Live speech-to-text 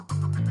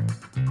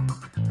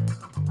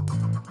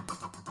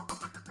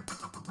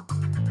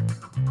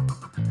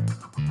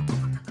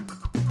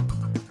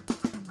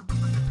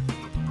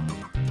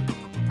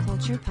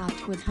Culture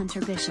Popped with Hunter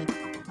Bishop,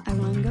 a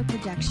Rongo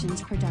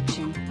Productions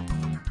production.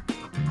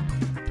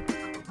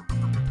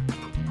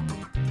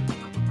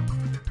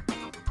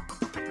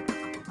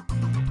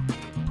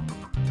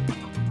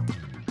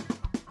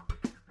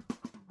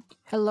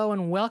 Hello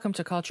and welcome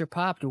to Culture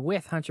Popped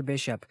with Hunter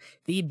Bishop,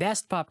 the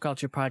best pop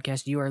culture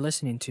podcast you are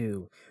listening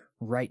to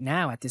right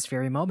now at this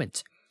very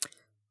moment.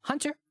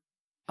 Hunter,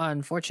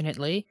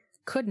 unfortunately,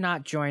 could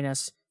not join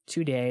us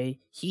today.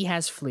 He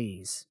has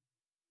fleas.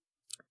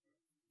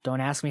 Don't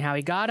ask me how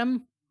he got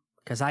them,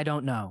 because I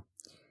don't know.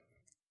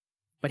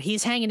 But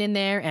he's hanging in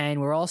there,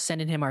 and we're all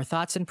sending him our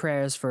thoughts and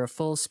prayers for a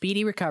full,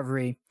 speedy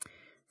recovery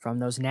from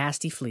those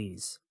nasty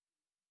fleas.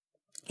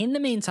 In the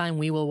meantime,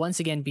 we will once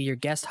again be your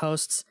guest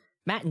hosts,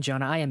 Matt and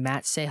Jonah. I am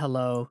Matt. Say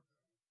hello,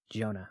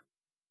 Jonah.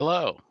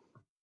 Hello.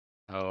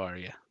 How are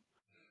you?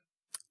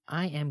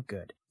 I am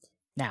good.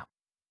 Now,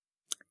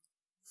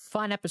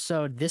 fun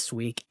episode this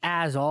week,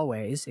 as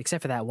always,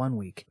 except for that 1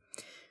 week.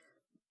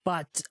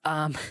 But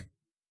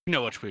You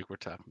know which week we're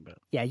talking about.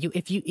 yeah,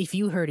 if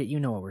you heard it,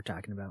 you know what we're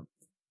talking about.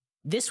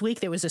 This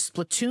week there was a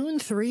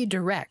Splatoon 3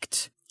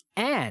 Direct,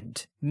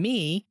 and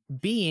me,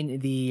 being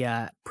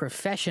the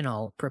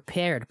professional,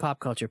 prepared pop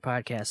culture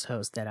podcast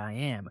host that I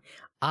am,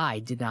 I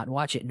did not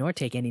watch it nor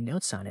take any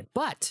notes on it.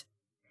 But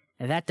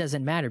that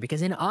doesn't matter,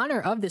 because in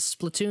honor of this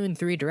Splatoon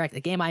 3 Direct, a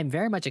game I'm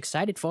very much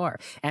excited for,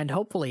 and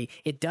hopefully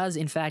it does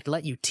in fact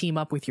let you team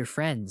up with your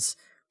friends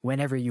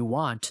whenever you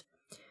want,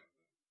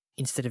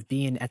 instead of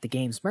being at the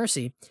game's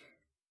mercy.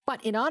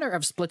 But in honor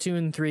of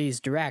Splatoon 3's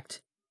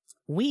Direct,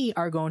 we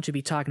are going to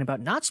be talking about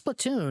not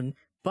Splatoon,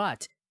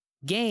 but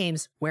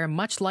games where,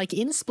 much like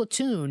in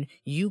Splatoon,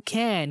 you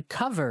can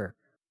cover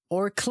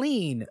or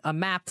clean a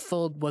map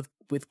filled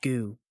with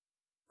goo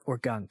or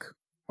gunk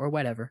or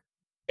whatever.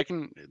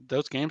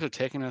 Those games are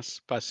taking us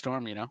by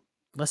storm, you know?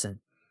 Listen,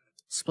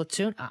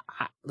 Splatoon,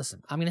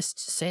 listen, I'm going to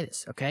say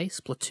this, okay?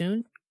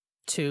 Splatoon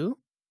 2,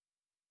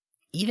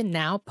 even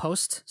now,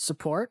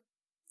 post-support,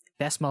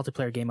 best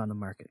multiplayer game on the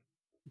market.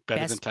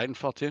 Better than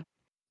Titanfall 2?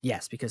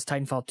 Yes, because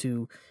Titanfall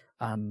 2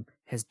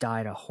 has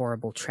died a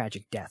horrible,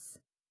 tragic death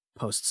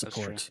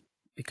post-support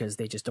because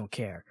they just don't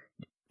care.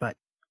 But,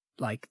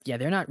 like, yeah,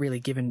 they're not really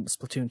giving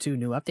Splatoon 2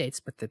 new updates,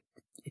 but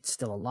it's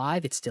still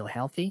alive, it's still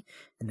healthy,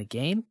 and the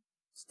game,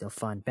 still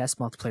fun. Best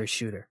multiplayer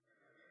shooter.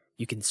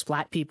 You can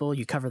splat people,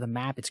 you cover the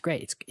map, it's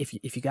great. If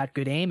you got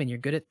good aim and you're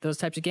good at those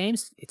types of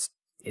games,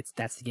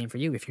 that's the game for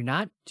you. If you're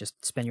not,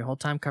 just spend your whole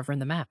time covering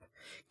the map.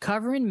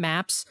 Covering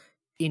maps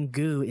in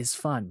goo is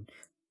fun.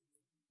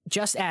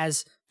 Just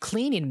as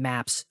cleaning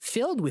maps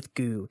filled with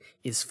goo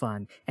is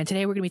fun. And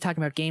today we're going to be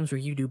talking about games where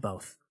you do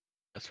both.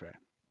 That's right.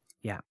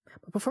 Yeah.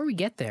 But before we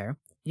get there,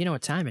 you know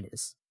what time it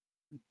is.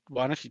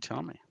 Why don't you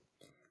tell me?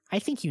 I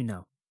think you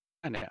know.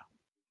 I know.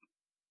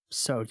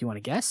 So, do you want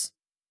to guess?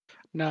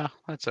 No,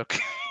 that's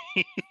okay.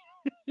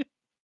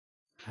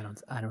 I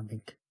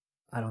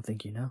don't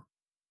think you know.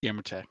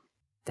 Gamertag.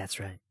 That's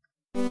right.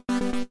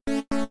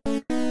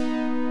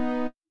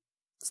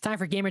 It's time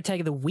for Gamertag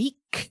of the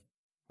Week,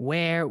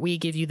 where we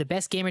give you the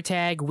best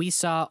gamertag we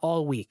saw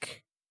all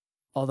week.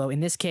 Although in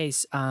this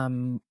case, I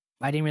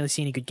didn't really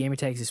see any good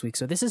gamertags this week,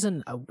 so this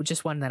isn't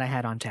just one that I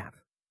had on tap.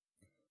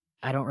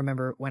 I don't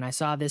remember when I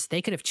saw this.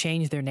 They could have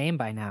changed their name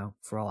by now,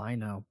 for all I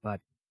know,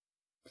 but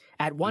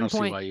at one point, I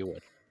don't see why you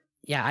would.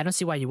 Yeah, I don't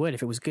see why you would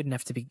if it was good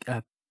enough to be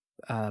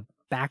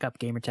backup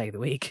gamertag of the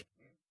week.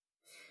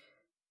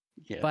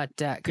 Yeah,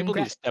 but people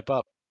need to step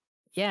up.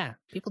 Yeah,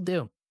 people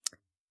do.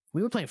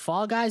 We were playing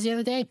Fall Guys the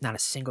other day. Not a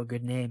single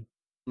good name.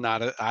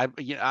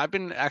 I've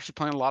been actually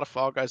playing a lot of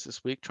Fall Guys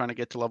this week, trying to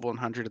get to level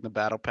 100 in the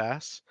Battle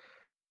Pass.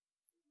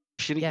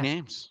 Shitty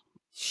names.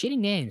 Shitty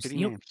names.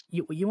 You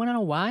want to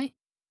know why?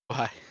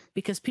 Why?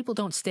 Because people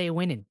don't stay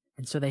winning,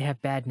 and so they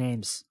have bad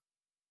names.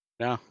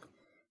 No.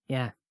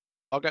 Yeah.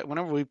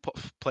 Whenever we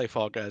play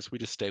Fall Guys, we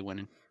just stay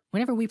winning.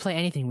 Whenever we play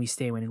anything, we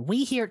stay winning.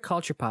 We here at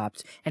Culture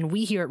Popped, and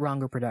we here at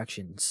Rongo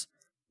Productions,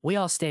 we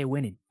all stay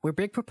winning. We're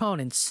big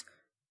proponents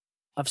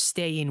of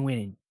staying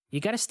winning. You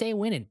got to stay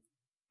winning.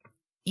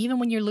 Even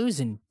when you're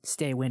losing,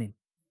 stay winning.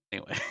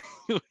 Anyway,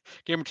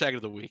 Gamertag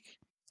of the Week.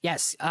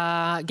 Yes,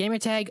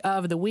 Gamertag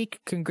of the Week.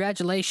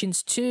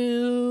 Congratulations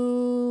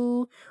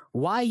to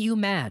Why You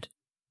Mad?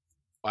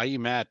 Why You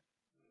Mad?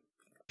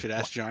 Should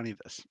ask Johnny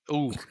this.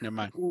 Ooh, never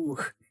mind. Ooh.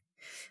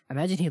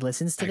 Imagine he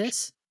listens to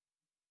this.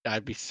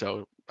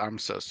 I'm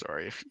so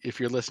sorry. If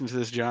you're listening to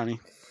this, Johnny.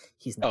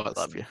 He's not. I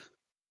love you.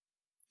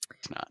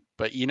 It's not.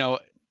 But you know,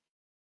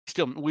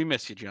 still, we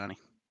miss you, Johnny.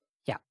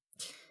 Yeah,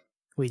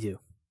 we do.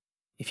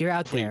 If you're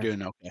out there, you're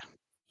doing okay.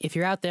 If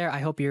you're out there, I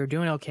hope you're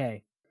doing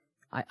okay.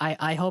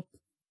 I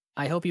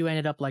hope you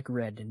ended up like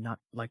Red and not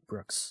like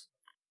Brooks.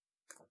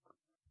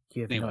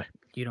 You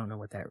don't know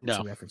what that's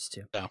a reference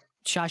to. No.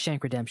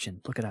 Shawshank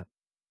Redemption. Look it up.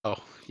 Oh,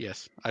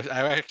 yes. I've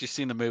actually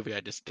seen the movie.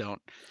 I just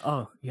don't.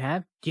 Oh, you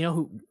have? Do you know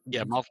who?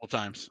 Yeah, multiple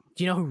times.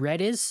 Do you know who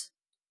Red is?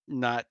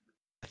 Not.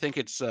 I think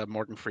it's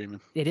Morgan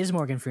Freeman. It is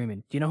Morgan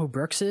Freeman. Do you know who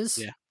Brooks is?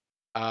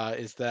 Yeah.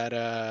 Is that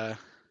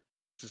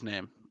what's his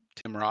name?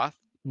 Tim Roth?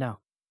 No,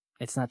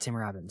 it's not Tim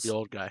Robbins. The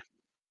old guy.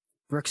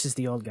 Brooks is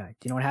the old guy.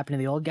 Do you know what happened to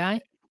the old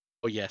guy?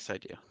 Oh, yes, I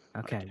do.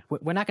 Okay.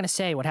 We're not going to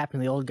say what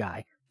happened to the old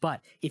guy,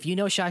 but if you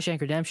know Shawshank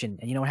Redemption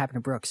and you know what happened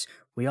to Brooks,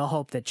 we all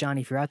hope that,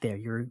 Johnny, if you're out there,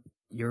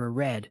 you're a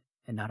Red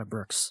and not a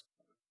Brooks.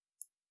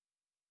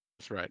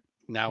 That's right.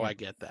 Now Yeah. I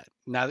get that.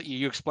 Now that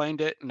you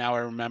explained it, now I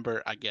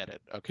remember. I get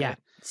it. Okay. Yeah.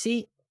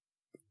 See,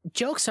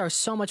 jokes are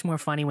so much more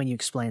funny when you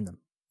explain them.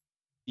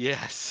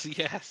 Yes.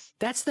 Yes.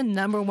 That's the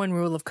number one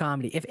rule of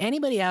comedy. If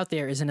anybody out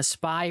there is an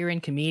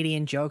aspiring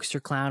comedian,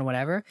 jokester, clown,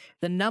 whatever,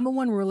 the number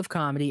one rule of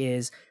comedy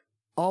is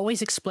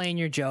always explain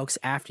your jokes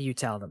after you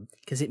tell them,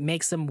 because it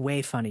makes them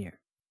way funnier.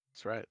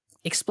 That's right.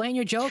 Explain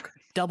your joke,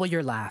 double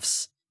your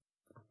laughs.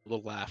 A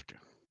little laughter.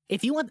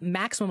 If you want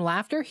maximum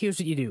laughter, here's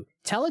what you do.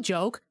 Tell a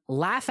joke,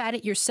 laugh at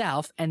it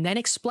yourself, and then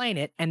explain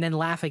it, and then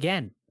laugh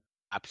again.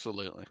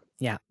 Absolutely.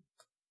 Yeah.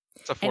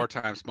 It's a 4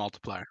 times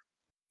multiplier.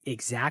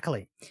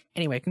 Exactly.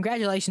 Anyway,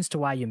 congratulations to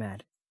Why You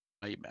Mad.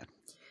 Why you mad?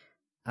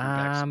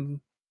 Back some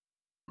Um,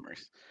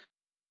 memories.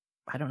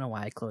 I don't know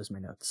why I closed my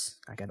notes.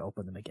 I got to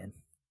open them again.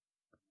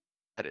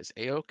 That is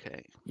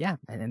A-okay. Yeah,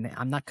 and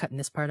I'm not cutting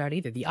this part out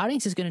either. The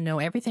audience is going to know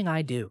everything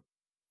I do.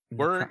 In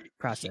the We're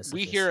process. of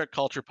we this. here at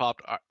Culture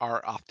Pop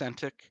are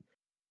authentic.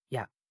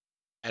 Yeah.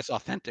 As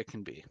authentic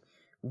can be.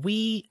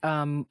 We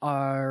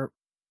are,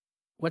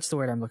 what's the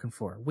word I'm looking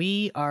for?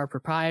 We are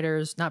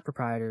proponents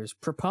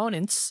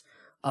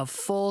of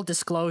full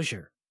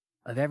disclosure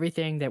of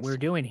everything that we're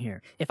doing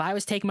here. If I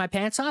was taking my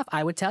pants off,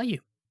 I would tell you.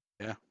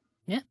 Yeah.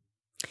 Yeah.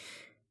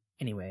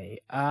 Anyway,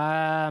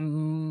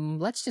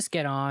 let's just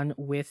get on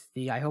with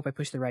I hope I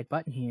pushed the right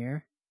button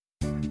here.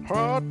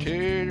 Hot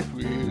takes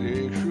with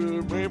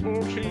extra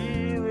maple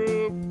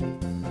syrup.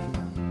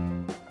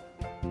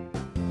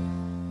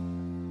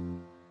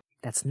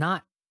 That's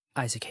not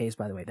Isaac Hayes,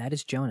 by the way. That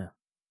is Jonah.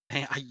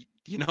 Hey,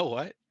 you know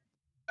what?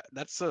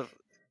 I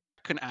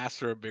couldn't ask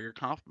for a bigger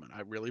compliment.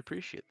 I really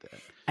appreciate that.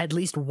 At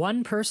least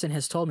one person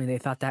has told me they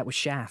thought that was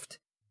Shaft.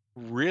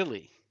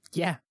 Really?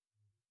 Yeah.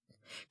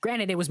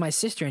 Granted, it was my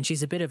sister and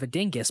she's a bit of a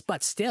dingus,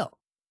 but still.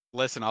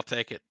 Listen, I'll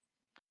take it.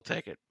 I'll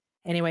take it.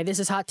 Anyway, this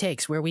is Hot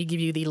Takes, where we give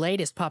you the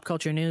latest pop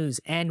culture news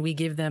and we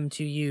give them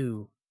to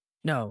you.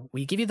 No,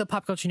 we give you the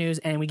pop culture news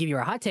and we give you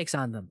our hot takes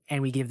on them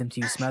and we give them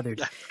to you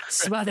smothered.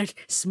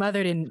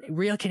 smothered in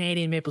real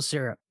Canadian maple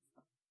syrup.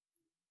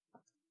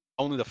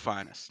 Only the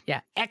finest.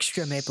 Yeah,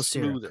 extra maple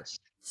syrup.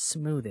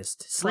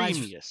 Smoothest.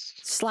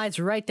 Creamiest. Slides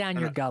right down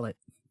your gullet.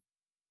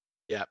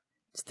 Yep.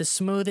 It's the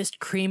smoothest,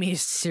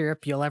 creamiest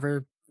syrup you'll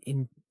ever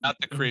Not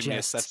the creamiest.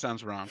 ingest. That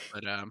sounds wrong.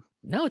 But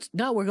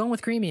No, we're going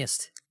with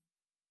creamiest.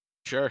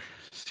 sure.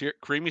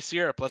 Creamy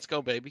syrup. Let's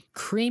go, baby.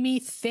 Creamy,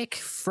 thick,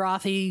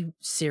 frothy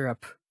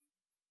syrup.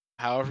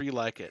 However you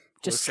like it.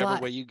 Just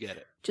Whichever way you get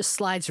it. Just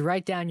slides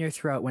right down your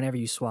throat whenever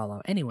you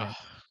swallow. Anyway.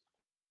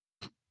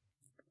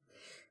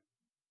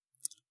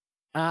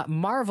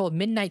 Marvel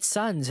Midnight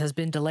Suns has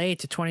been delayed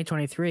to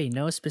 2023.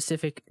 No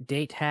specific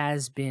date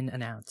has been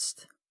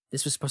announced.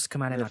 This was supposed to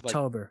come out in There's, like-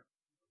 October.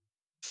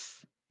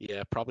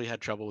 Yeah, probably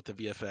had trouble with the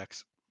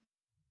VFX.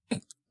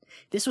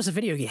 This was a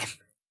video game.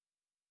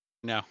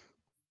 No.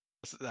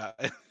 Isn't there?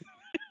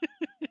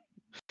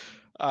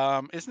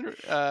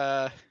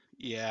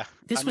 Yeah.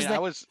 This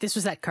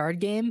was that card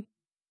game.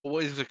 Well,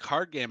 it was a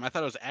card game. I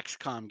thought it was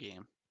XCOM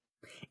game.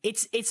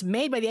 It's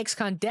made by the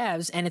XCOM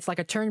devs, and it's like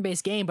a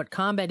turn-based game, but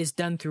combat is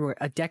done through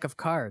a deck of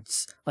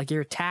cards. Like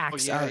your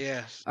attacks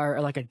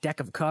are like a deck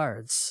of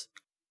cards.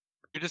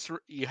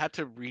 You had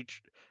to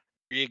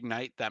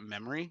reignite that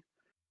memory,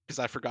 because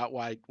I forgot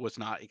why I was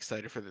not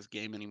excited for this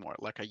game anymore,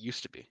 like I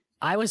used to be.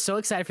 I was so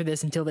excited for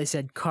this until they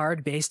said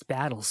card-based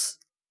battles.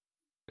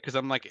 Because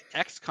I'm like,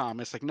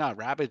 XCOM, it's like, no,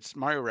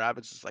 Mario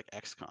Rabbids is like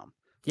XCOM.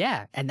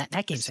 Yeah, and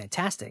that game's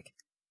fantastic.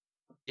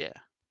 Yeah.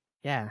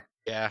 Yeah.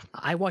 Yeah.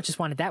 I just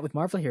wanted that with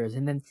Marvel Heroes,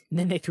 and then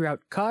they threw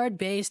out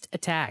card-based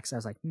attacks. I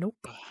was like, nope,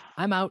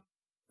 I'm out.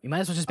 You might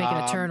as well just make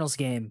an Eternals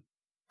game.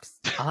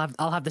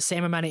 I'll have the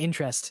same amount of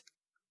interest.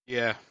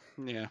 Yeah,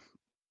 yeah.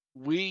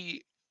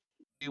 We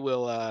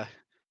will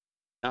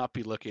not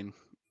be looking.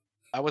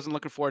 I wasn't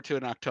looking forward to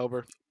it in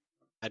October.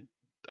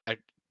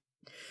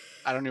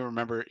 I don't even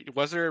remember.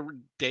 Was there a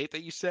date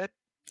that you said?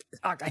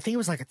 I think it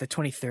was like the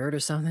 23rd or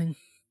something.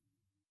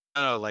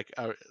 No, like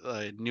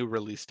a new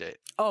release date.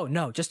 Oh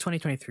no, just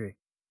 2023.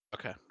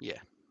 Okay, yeah.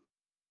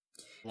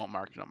 Won't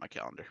mark it on my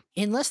calendar.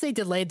 Unless they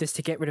delayed this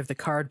to get rid of the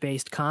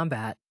card-based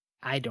combat,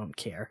 I don't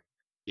care.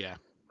 Yeah.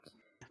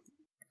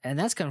 And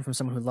that's coming from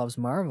someone who loves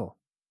Marvel.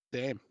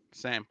 Same.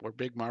 We're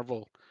big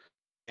Marvel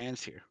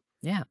fans here.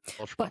 Yeah.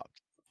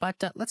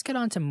 But let's get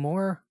on to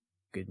more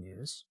good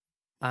news.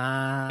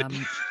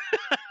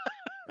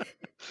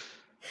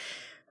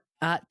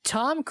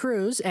 Tom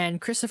Cruise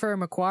and Christopher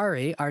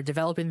McQuarrie are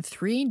developing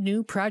 3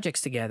 new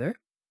projects together.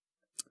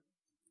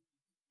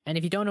 And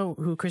if you don't know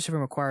who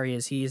Christopher McQuarrie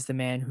is, he is the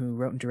man who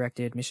wrote and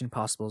directed Mission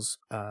Impossibles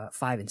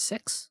 5 and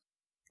 6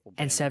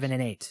 and 7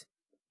 and 8,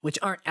 which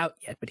aren't out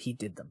yet, but he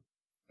did them.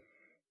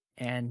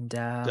 And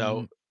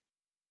so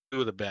 2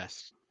 of the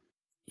best.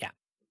 Yeah.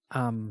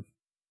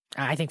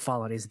 I think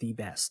Fallout is the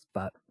best,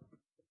 but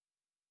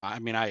I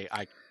mean, I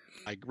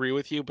agree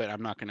with you, but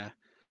I'm not gonna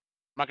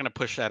not gonna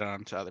push that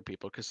on to other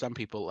people because some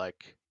people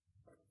like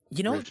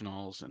You know,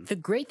 originals and the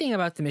great thing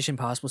about the Mission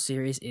Impossible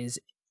series is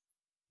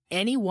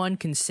anyone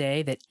can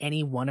say that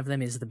any one of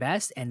them is the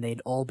best, and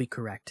they'd all be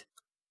correct.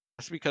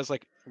 that's because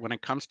like when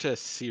it comes to a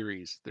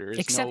series, there is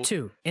Except no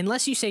 2.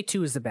 Unless you say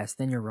 2 is the best,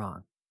 then you're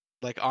wrong.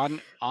 like on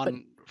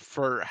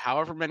for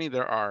however many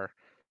there are,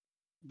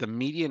 the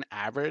median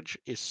average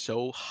is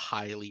so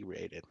highly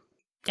rated.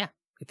 Yeah,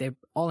 they're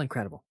all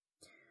incredible.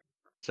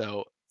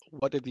 So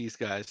what are these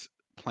guys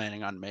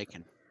planning on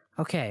making?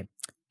 Okay.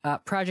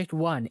 Project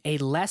 1, a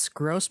Les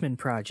Grossman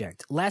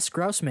project. Les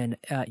Grossman,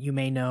 you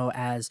may know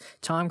as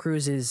Tom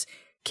Cruise's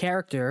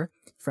character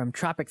from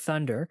Tropic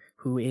Thunder,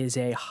 who is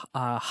a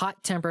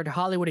hot-tempered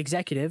Hollywood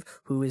executive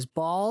who is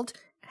bald,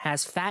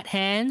 has fat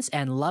hands,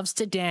 and loves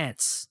to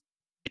dance.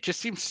 It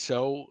just seems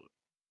so.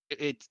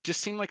 It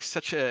just seemed like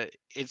such a.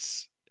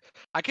 It's.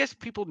 I guess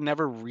people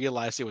never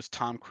realized it was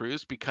Tom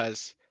Cruise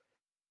because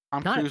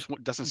Tom Not at- Cruise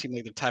doesn't seem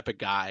like the type of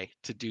guy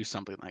to do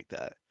something like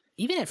that.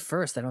 Even at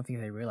first, I don't think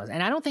they realized,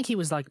 and I don't think he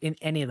was like in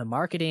any of the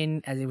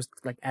marketing as it was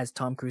like as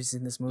Tom Cruise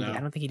in this movie. No. I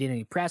don't think he did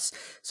any press,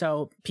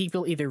 so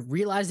people either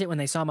realized it when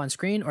they saw him on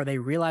screen, or they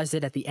realized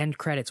it at the end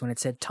credits when it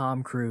said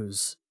Tom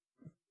Cruise.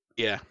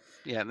 Yeah,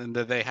 and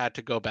then they had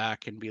to go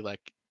back and be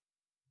like,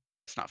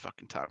 "It's not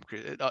fucking Tom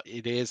Cruise.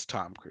 It is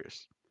Tom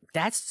Cruise."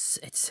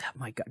 It's oh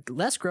my god.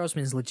 Les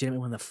Grossman is legitimately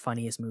one of the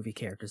funniest movie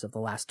characters of the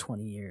last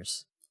 20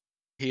 years.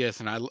 He is,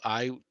 and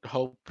I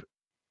hope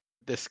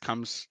this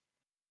comes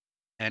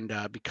and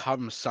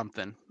becomes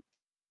something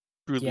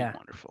truly Yeah.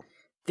 wonderful.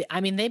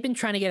 I mean, they've been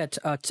trying to get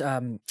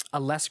a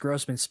Les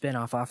Grossman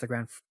spin-off off the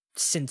ground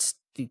since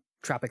the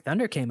Tropic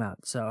Thunder came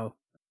out. So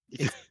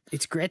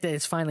it's great that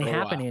it's finally Oh,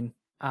 wow. happening.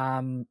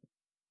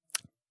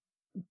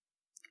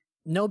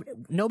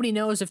 Nobody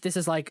knows if this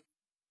is like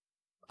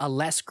a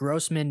Les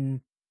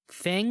Grossman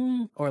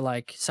thing or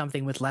like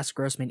something with Les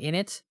Grossman in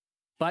it,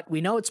 but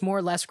we know it's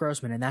more Les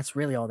Grossman, and that's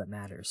really all that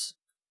matters.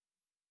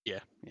 Yeah.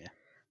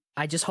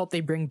 I just hope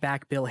they bring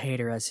back Bill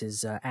Hader as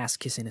his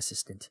ass-kissing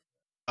assistant.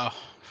 Oh,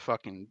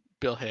 fucking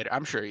Bill Hader.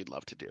 I'm sure he'd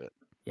love to do it.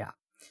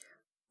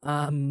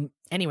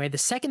 Anyway, the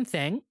second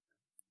thing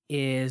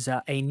is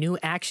a new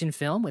action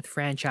film with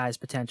franchise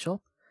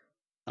potential.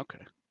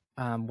 Okay.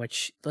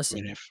 Which, I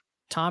listen, mean, if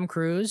Tom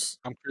Cruise,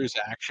 Tom Cruise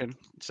action,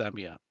 sign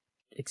me up.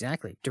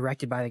 exactly,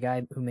 directed by the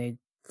guy who made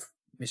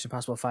Mission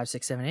Impossible 5,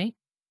 6, 7, 8.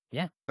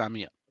 Sign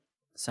me up.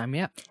 Sign me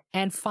up.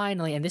 And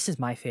finally, and this is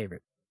my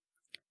favorite,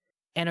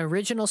 an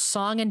original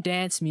song and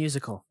dance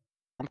musical.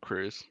 Tom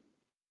Cruise,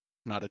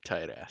 not a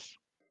tight ass.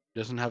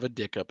 Doesn't have a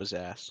dick up his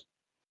ass.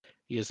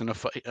 He isn't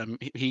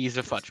he's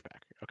a fudge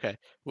packer. Okay,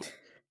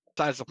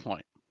 besides the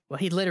point. Well,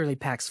 he literally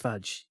packs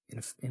fudge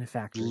in a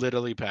factory.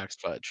 Literally packs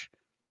fudge.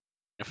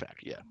 In fact,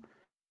 yeah.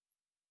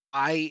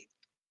 I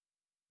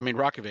mean,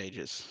 Rock of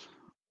Ages.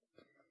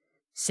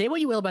 Say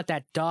what you will about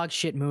that dog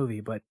shit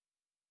movie, but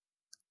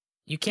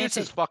you can't This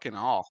say is fucking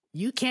all.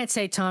 you can't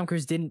say Tom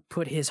Cruise didn't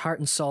put his heart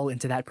and soul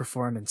into that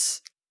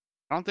performance.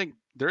 I don't think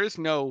there is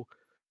no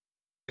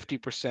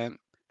 50%.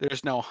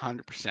 There's no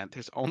 100%.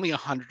 There's only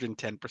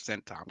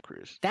 110% Tom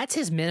Cruise. That's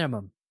his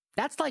minimum.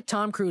 That's like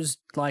Tom Cruise,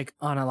 like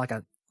on a like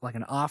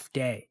an off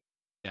day.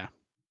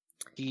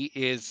 He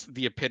is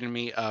the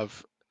epitome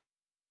of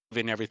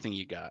giving everything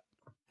you got.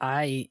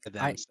 I And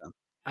then some.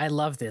 I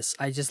love this.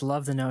 I just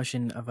love the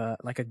notion of a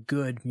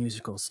good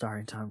musical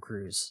starring Tom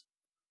Cruise.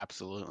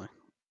 Absolutely.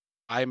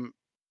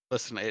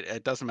 Listen,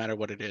 it doesn't matter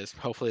what it is.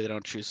 Hopefully they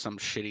don't choose some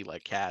shitty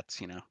like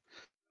Cats, you know.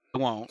 It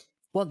won't.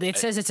 Well, it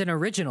says it's an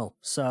original,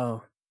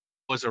 so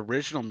Was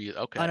original music.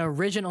 Okay. an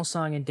original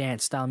song and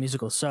dance style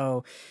musical.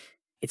 So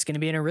it's going to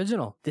be an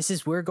original.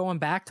 We're going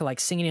back to like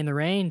Singing in the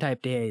Rain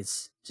type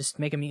days. Just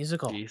make a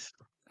musical. Jeez.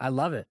 I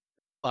love it.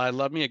 I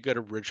love me a good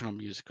original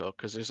musical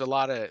because there's a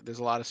lot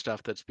of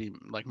stuff that's been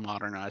like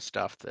modernized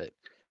stuff that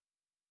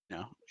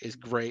is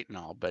great and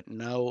all, but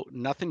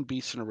nothing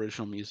beats an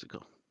original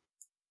musical.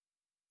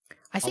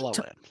 I La La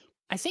think Land.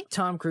 I think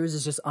Tom Cruise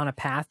is just on a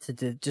path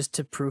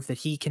to prove that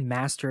he can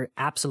master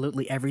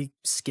absolutely every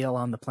skill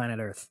on the planet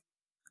Earth.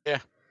 I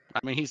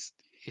mean, he's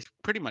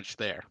pretty much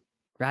there.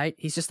 Right?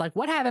 He's just like,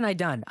 what haven't I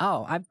done?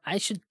 Oh, I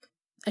should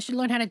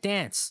learn how to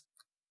dance.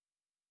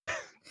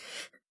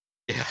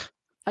 Yeah.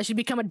 I should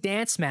become a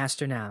dance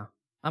master now.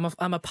 I'm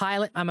a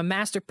pilot. I'm a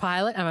master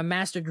pilot. I'm a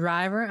master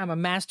driver. I'm a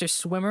master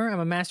swimmer. I'm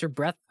a master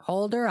breath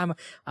holder. I'm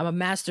a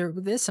master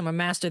this. I'm a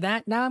master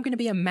that. Now I'm going to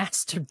be a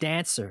master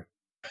dancer.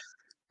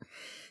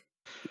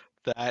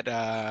 That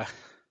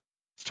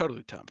it's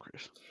totally Tom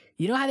Cruise.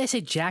 You know how they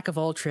say jack of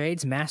all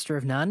trades, master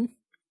of none?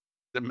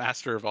 The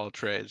master of all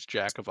trades,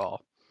 jack of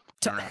all. I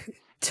don't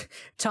know.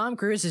 Tom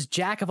Cruise is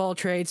jack of all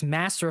trades,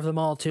 master of them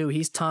all too.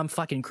 He's Tom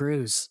fucking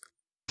Cruise.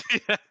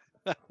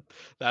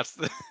 That's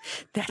the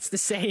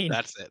saying.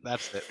 That's it.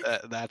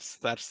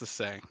 That's the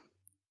saying.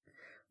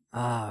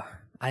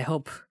 I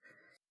hope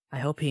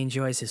he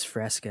enjoys his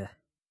Fresca.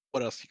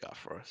 What else you got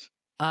for us?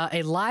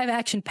 A live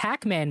action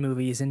Pac-Man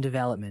movie is in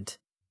development.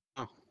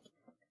 Oh,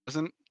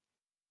 wasn't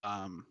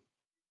God,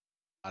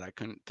 I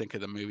couldn't think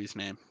of the movie's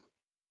name.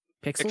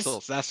 Pixels?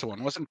 Pixels. That's the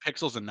one. Wasn't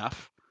Pixels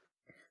enough?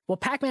 Well,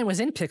 Pac-Man was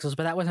in Pixels,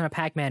 but that wasn't a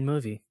Pac-Man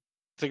movie.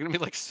 Is it gonna be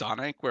like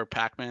Sonic, where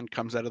Pac-Man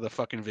comes out of the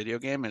fucking video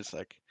game and it's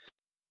like,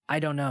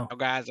 I don't know. "Oh,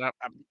 guys,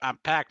 I'm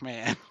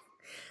Pac-Man."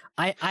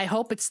 I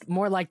hope it's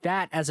more like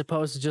that as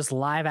opposed to just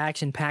live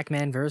action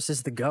Pac-Man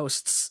versus the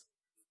ghosts.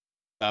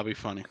 That'll be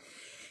funny.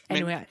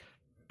 Anyway,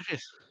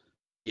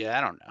 yeah,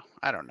 I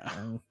don't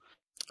know.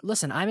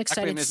 Listen, I'm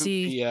excited Pac-Man to isn't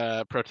see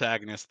the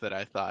protagonist that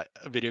I thought,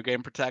 a video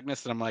game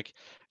protagonist, and I'm like,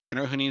 you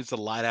know who needs the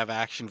live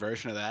action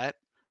version of that?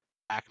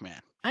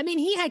 Pac-Man. I mean,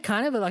 he had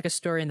kind of like a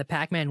story in the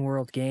Pac-Man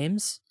World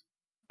games.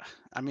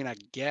 I mean, I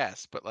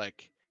guess, but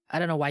like, I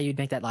don't know why you'd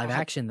make that live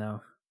action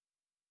though.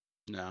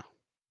 no,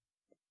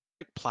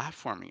 like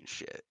platforming and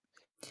shit.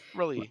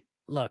 Really,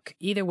 Look,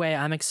 either way,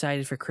 I'm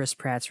excited for Chris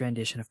Pratt's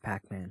rendition of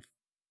Pac-Man.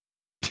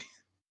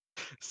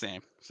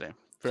 same,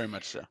 very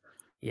much so.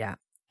 Yeah.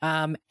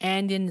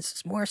 And in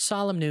more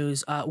solemn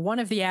news, one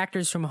of the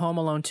actors from Home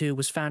Alone 2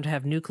 was found to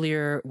have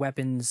nuclear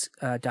weapons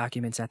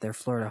documents at their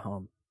Florida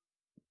home.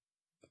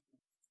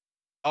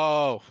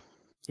 Oh,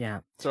 Yeah.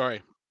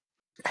 sorry.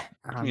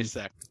 Took me a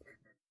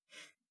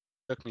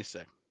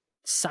sec.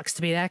 Sucks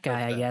to be that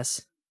guy, I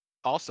guess.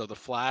 Also, The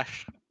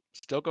Flash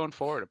still going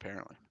forward,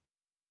 apparently.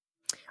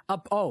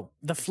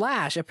 The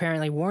Flash,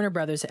 apparently Warner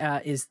Brothers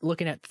is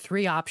looking at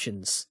 3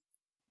 options.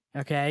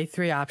 Okay,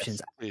 3 options.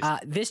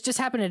 Yes, This just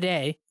happened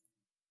today,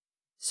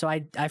 so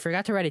I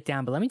forgot to write it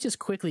down, but let me just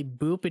quickly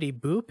boopity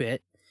boop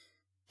it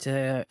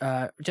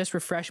to just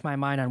refresh my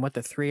mind on what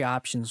the 3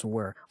 options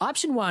were.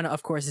 Option 1,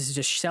 of course, is to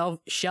just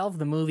shelve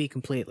the movie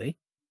completely.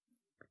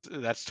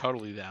 That's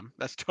totally them.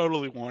 That's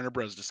totally Warner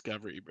Bros.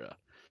 Discovery, bro.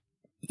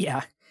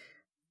 Yeah.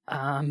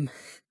 Can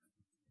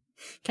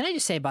I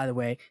just say, by the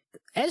way,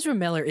 Ezra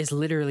Miller is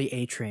literally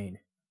A-Train.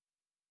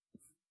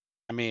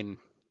 I mean,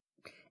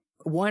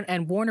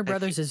 Warner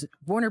Brothers is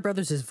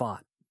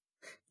Vought.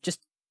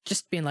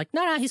 Just being like,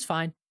 no, he's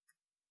fine.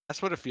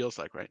 that's what it feels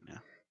like right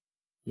now.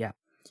 Yeah.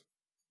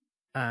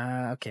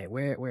 Okay,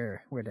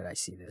 where did I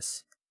see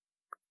this?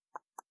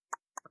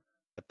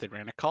 But they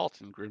ran a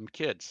cult and groomed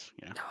kids,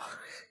 you know.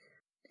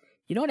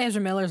 You know what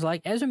Ezra Miller is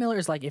like? Ezra Miller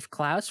is like if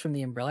Klaus from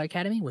the Umbrella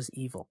Academy was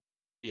evil.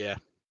 Yeah.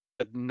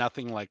 But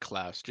nothing like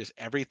Klaus. Just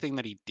everything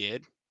that he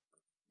did.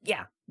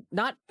 Yeah,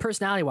 not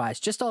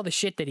personality-wise, just all the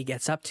shit that he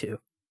gets up to.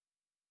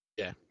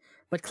 Yeah.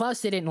 But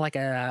Klaus did it in like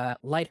a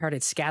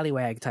lighthearted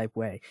scallywag type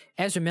way.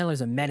 Ezra Miller's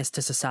a menace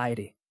to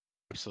society.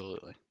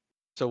 Absolutely.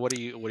 So what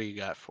do you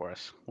got for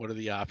us? What are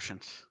the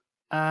options?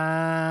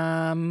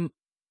 Okay.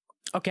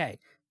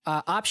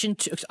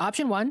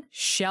 Option 1,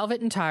 shelve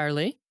it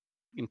entirely.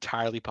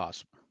 Entirely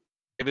possible.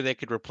 Maybe they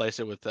could replace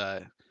it with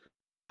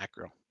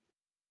Batgirl.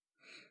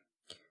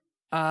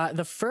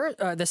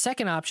 The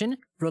second option,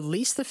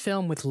 release the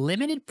film with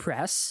limited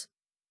press.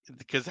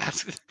 Because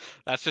that's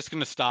just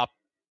going to stop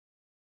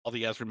all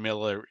the Ezra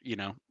Miller,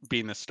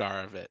 being the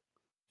star of it.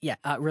 Yeah,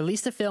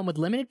 release the film with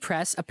limited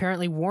press.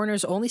 Apparently,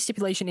 Warner's only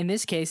stipulation in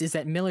this case is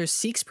that Miller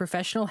seeks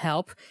professional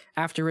help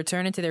after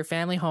returning to their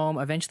family home.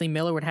 Eventually,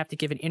 Miller would have to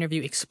give an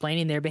interview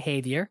explaining their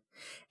behavior,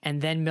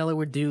 and then Miller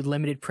would do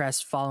limited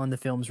press following the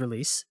film's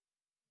release.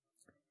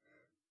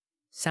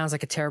 Sounds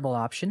like a terrible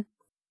option.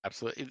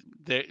 Absolutely.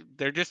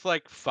 They're just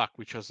like, fuck,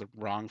 we chose the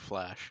wrong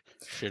Flash.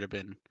 Should have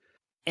been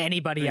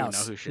anybody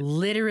else.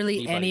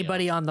 Literally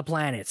anybody else on the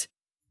planet.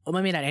 Well,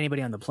 maybe not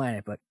anybody on the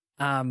planet, but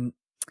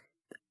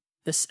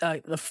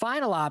the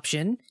final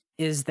option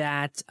is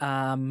that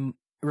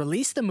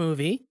release the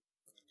movie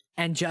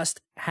and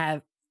just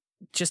have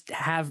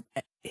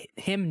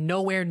him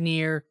nowhere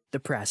near the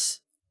press.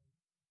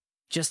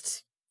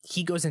 Just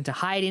he goes into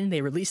hiding.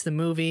 They release the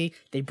movie.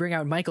 They bring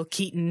out Michael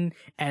Keaton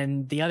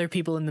and the other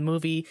people in the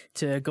movie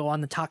to go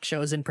on the talk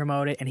shows and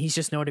promote it, and he's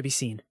just nowhere to be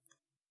seen.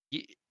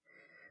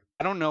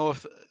 I don't know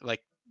if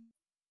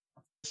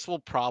this will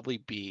probably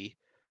be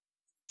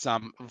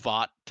some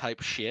Vought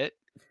type shit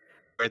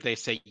where they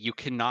say you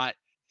cannot.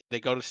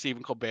 They go to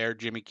Stephen Colbert,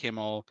 Jimmy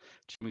Kimmel,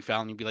 Jimmy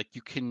Fallon, and be like,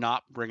 you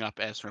cannot bring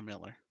up Ezra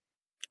Miller.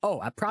 Oh,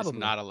 probably it's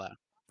not allowed.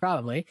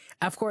 Probably.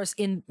 Of course,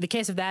 in the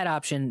case of that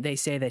option, they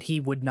say that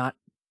he would not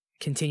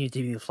continue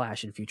to be the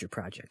Flash in future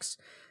projects.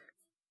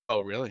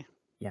 Oh, really?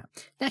 Yeah.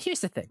 Now, here's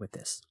the thing with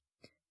this.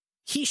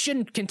 He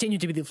shouldn't continue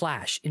to be the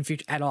Flash in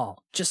future at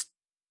all. Just,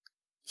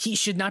 he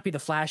should not be the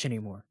Flash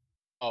anymore.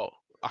 Oh,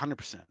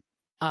 100%.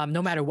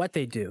 No matter what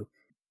they do.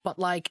 But,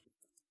 like,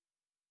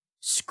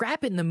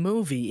 scrapping the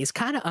movie is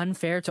kind of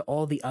unfair to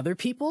all the other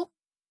people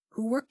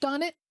who worked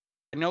on it.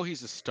 I know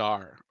he's a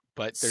star,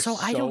 but there's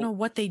I don't know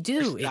what they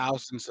do.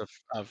 Thousands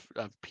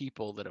of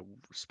people that have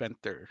spent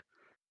their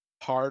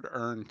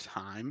hard-earned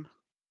time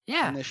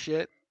on this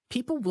shit.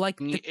 People like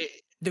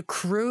the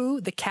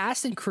crew, the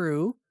cast and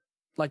crew,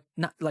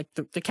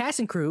 the cast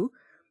and crew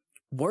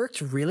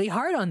worked really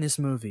hard on this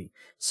movie.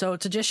 So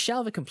to just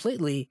shelve it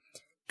completely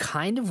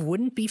kind of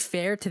wouldn't be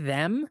fair to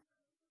them.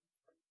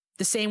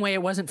 The same way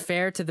it wasn't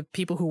fair to the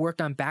people who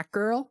worked on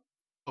Batgirl.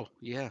 Oh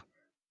yeah.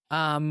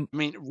 I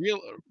mean,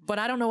 but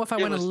I don't know if I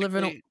want to live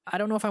in. I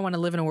don't know if I want to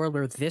live in a world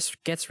where this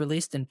gets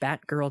released and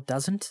Batgirl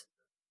doesn't.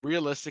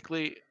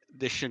 Realistically,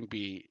 this shouldn't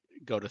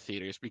go to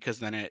theaters because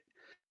then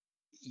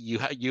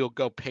you'll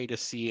go pay to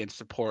see and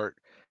support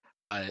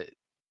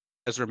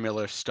Ezra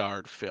Miller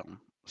starring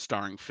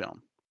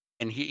film,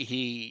 and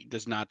he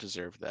does not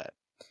deserve that.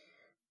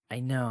 I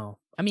know.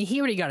 I mean, he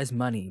already got his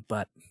money,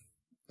 but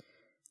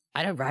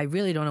I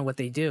really don't know what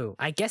they do.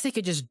 I guess they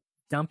could just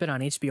dump it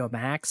on HBO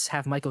Max,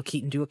 have Michael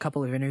Keaton do a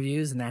couple of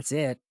interviews, and that's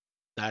it.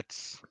 That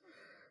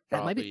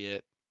That might probably be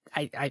it.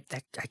 I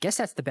guess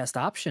that's the best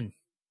option.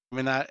 I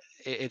mean, that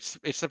it's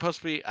supposed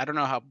to be. I don't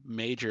know how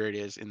major it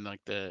is in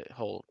like the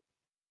whole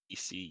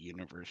DC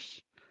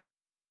universe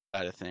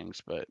side of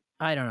things, but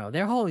I don't know.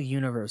 Their whole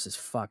universe is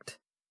fucked.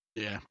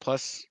 yeah.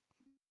 Plus,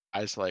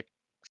 guys like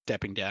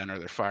stepping down or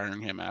they're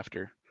firing him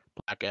after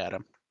Black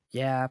Adam.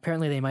 Yeah,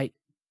 apparently they might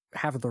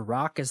have The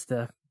Rock as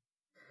the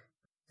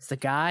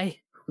guy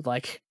who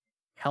like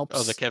helps.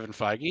 Oh, the Kevin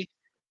Feige.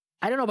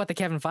 I don't know about the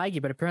Kevin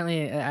Feige, but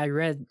apparently I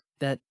read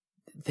that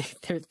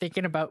they're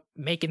thinking about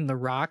making The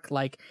Rock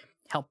like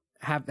help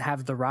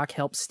have The Rock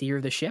help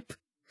steer the ship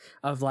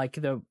of like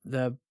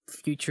the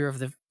future of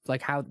the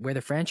like where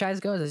the franchise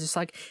goes. It's just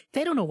like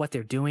they don't know what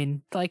they're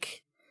doing.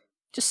 Like,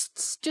 just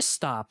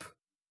stop.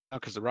 Oh,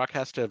 because The Rock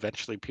has to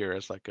eventually appear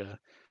as like a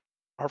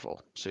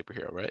Marvel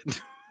superhero, right?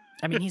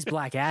 I mean, he's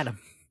Black Adam.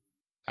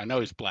 I know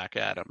he's Black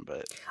Adam,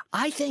 but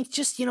I think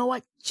you know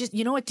what,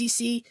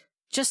 DC,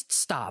 just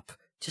stop.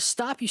 Just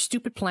stop your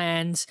stupid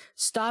plans.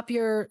 Stop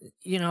your,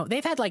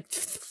 they've had like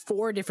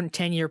 4 different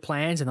 10-year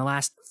plans in the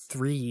last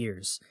 3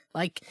 years.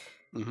 Like,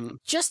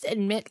 just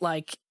admit,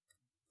 like,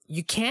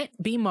 you can't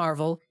be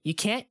Marvel. You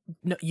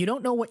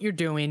don't know what you're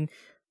doing.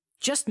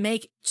 Just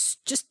make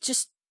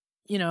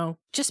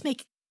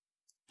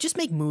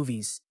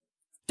movies.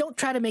 Don't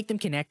try to make them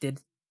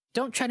connected.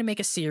 Don't try to make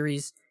a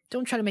series.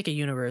 Don't try to make a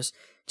universe.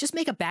 Just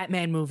make a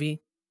Batman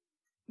movie.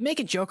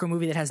 Make a Joker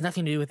movie that has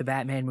nothing to do with the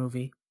Batman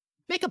movie.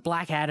 Make a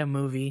Black Adam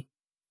movie.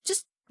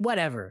 Just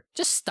whatever.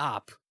 Just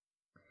stop.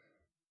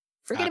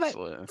 Forget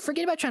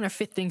about trying to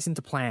fit things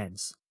into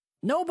plans.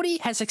 Nobody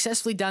has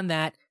successfully done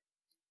that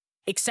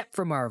except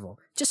for Marvel.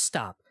 Just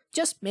stop.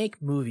 Just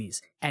make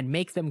movies and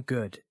make them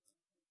good.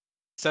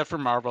 Except for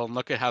Marvel, and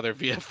look at how their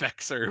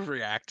VFX are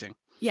reacting.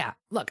 Yeah,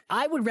 look,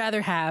 I would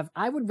rather have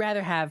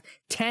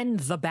 10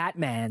 The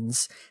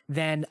Batmans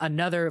than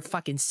another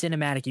fucking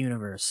cinematic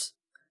universe.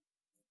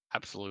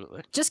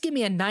 Absolutely. Just give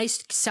me a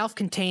nice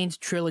self-contained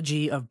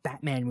trilogy of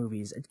Batman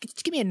movies.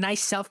 Just give me a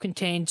nice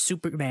self-contained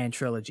Superman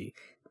trilogy.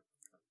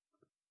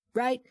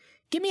 Right?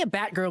 Give me a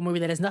Batgirl movie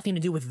that has nothing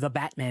to do with the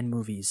Batman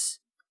movies.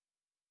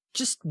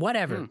 Just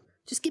whatever.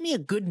 Just give me a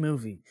good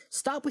movie.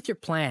 Stop with your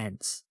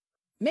plans.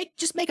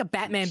 Just make a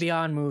Batman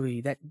Beyond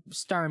movie that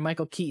starring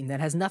Michael Keaton that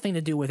has nothing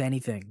to do with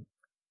anything.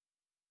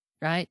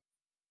 Right?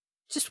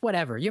 Just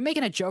whatever. You're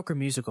making a Joker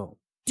musical.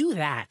 Do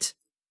that.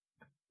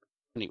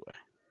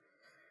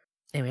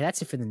 Anyway,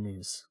 that's it for the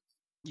news.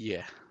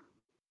 Yeah.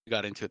 We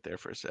got into it there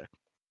for a sec.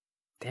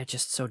 They're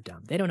just so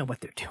dumb. They don't know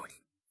what they're doing.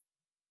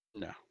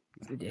 No.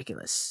 It's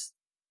ridiculous.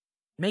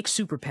 Make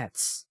super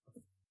pets.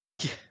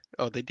 Yeah.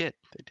 Oh, they did.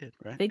 They did,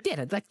 right? They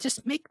did. Like,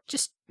 just make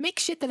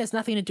shit that has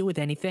nothing to do with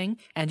anything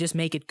and just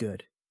make it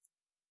good.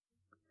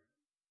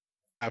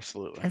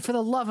 Absolutely. And for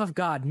the love of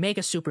God, make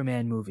a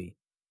Superman movie.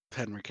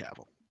 Henry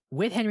Cavill.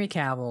 With Henry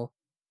Cavill.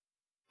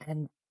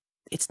 And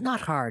it's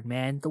not hard,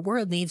 man. The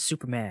world needs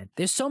Superman.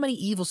 There's so many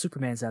evil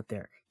Supermans out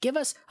there. Give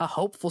us a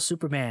hopeful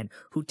Superman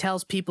who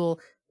tells people,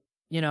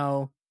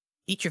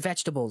 eat your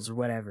vegetables or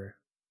whatever.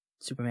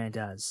 Superman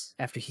does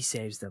after he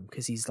saves them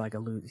because he's like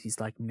nerdy. He's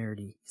like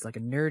a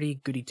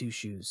nerdy goody two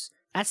shoes.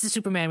 That's the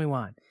Superman we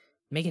want.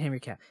 Make it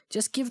Henry Cavill.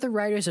 Just give the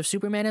writers of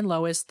Superman and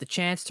Lois the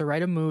chance to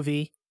write a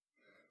movie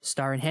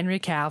starring Henry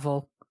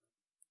Cavill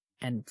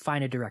and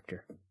find a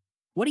director.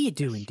 What are you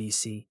doing,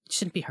 DC? It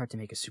shouldn't be hard to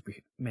make a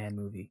Superman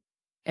movie.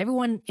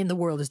 Everyone in the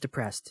world is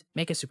depressed.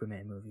 Make a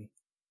Superman movie.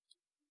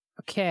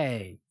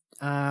 Okay.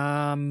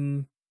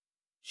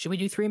 Should we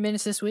do 3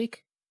 minutes this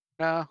week?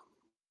 No.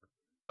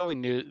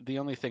 The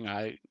only thing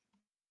I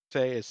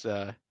say is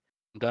I'm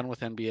done with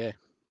NBA.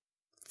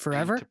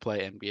 Forever? To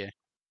play NBA.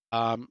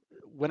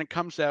 When it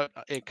comes out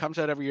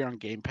every year on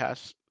Game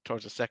Pass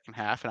towards the second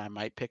half, and I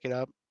might pick it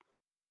up,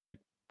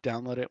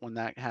 download it when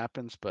that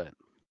happens, but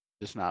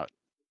it's not.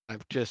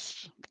 I've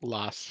just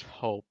lost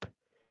hope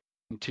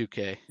in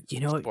 2K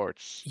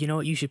sports. You know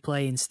what you should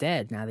play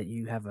instead now that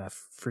you have a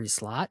free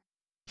slot?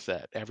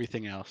 Set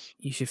everything else.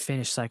 You should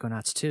finish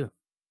Psychonauts 2.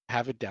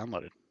 Have it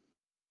downloaded.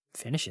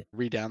 Finish it.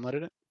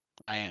 Re-downloaded it?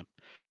 I am.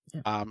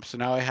 Yeah. So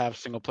now I have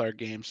single player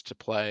games to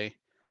play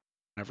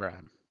whenever I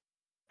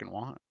can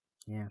want.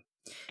 Yeah.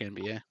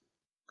 NBA.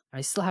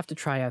 I still have to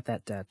try out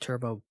that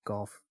Turbo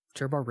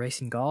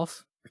Racing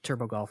Golf, or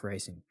Turbo Golf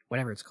Racing,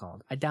 whatever it's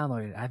called. I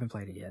downloaded it. I haven't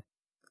played it yet.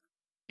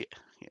 Yeah.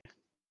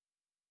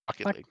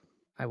 Rocket League.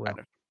 I will.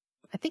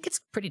 I think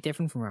it's pretty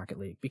different from Rocket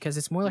League because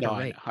it's more like a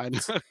race. I know.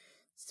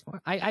 It's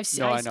more, I've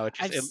seen. No, I know.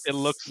 It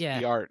looks. Yeah.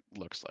 The art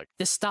looks like.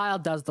 The style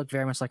does look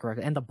very much like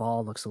Rocket, and the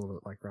ball looks a little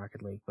bit like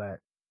Rocket League. But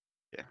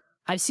yeah,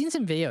 I've seen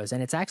some videos,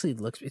 and it's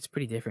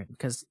pretty different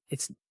because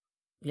it's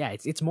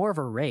more of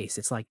a race.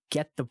 It's like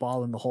get the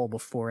ball in the hole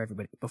before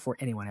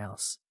anyone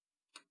else.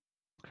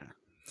 Okay.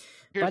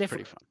 Here's But if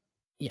pretty fun.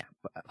 yeah,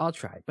 I'll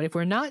try. But if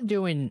we're not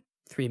doing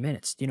 3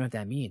 minutes, do you know what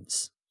that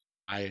means?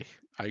 I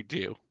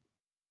do.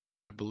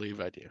 I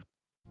believe I do.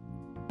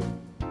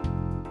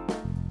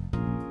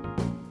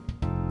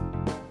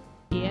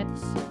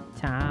 It's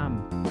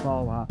time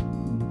for a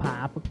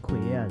pop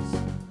quiz.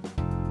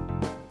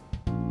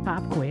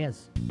 Pop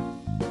quiz.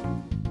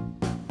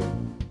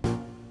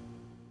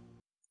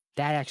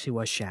 That actually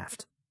was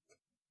Shaft.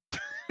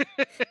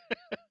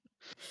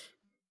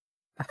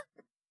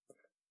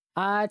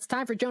 It's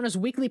time for Jonah's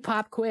weekly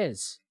pop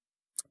quiz.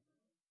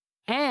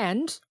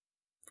 And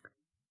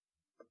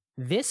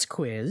this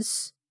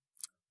quiz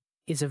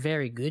is a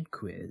very good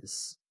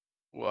quiz.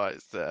 Why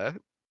is that?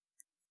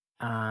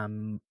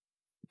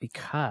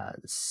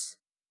 Because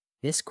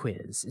this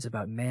quiz is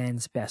about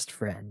man's best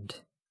friend.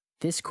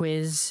 This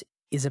quiz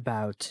is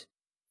about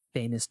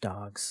famous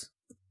dogs.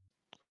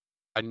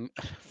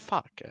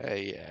 Fuck.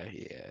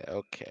 Yeah.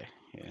 Okay.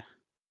 Yeah.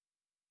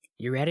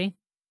 You ready?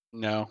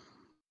 No.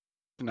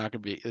 It's not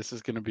gonna be. This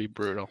is gonna be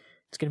brutal.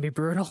 It's gonna be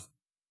brutal.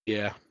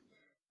 Yeah.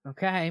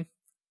 Okay.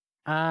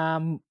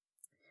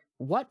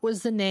 What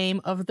was the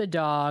name of the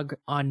dog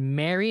on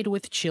Married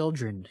with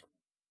Children?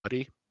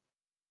 Buddy.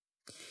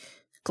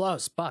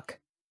 Close, Buck.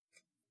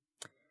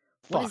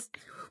 Fuck.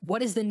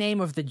 What is the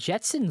name of the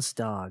Jetsons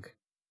dog?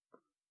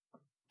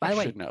 By I the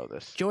way, should know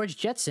this. George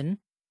Jetson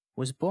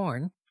was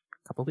born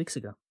a couple weeks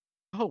ago.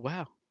 Oh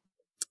wow.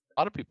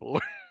 A lot of people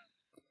were.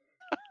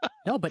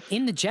 No, but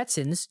in the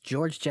Jetsons,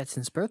 George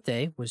Jetson's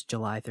birthday was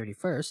July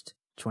 31st,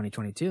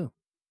 2022.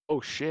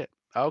 Oh shit.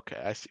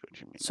 Okay, I see what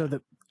you mean. So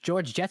the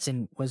George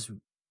Jetson was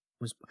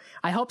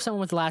I hope someone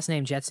with the last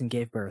name Jetson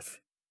gave birth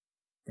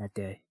that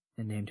day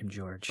and named him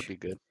George. Would be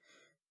good.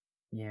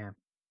 Yeah.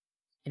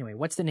 Anyway,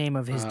 what's the name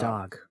of his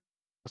dog?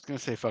 I was gonna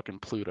say fucking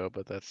Pluto,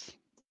 but that's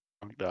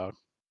wrong dog.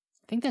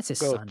 I think that's his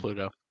Go son. with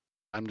Pluto.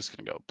 I'm just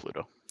gonna go with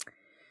Pluto.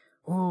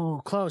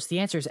 Oh, close. The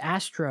answer is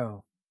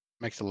Astro.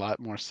 Makes a lot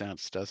more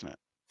sense, doesn't it?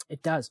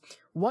 It does.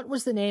 What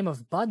was the name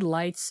of Bud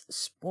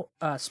Light's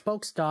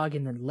spokes dog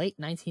in the late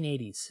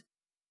 1980s?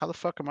 How the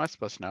fuck am I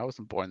supposed to know? I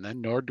wasn't born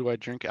then, nor do I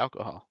drink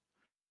alcohol.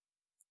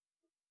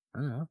 I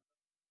don't know.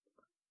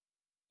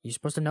 You're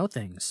supposed to know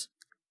things.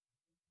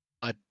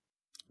 Bud.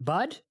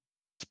 Bud?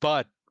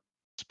 Spud.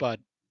 Spud.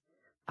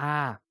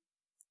 Ah.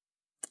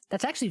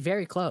 That's actually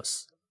very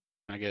close.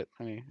 The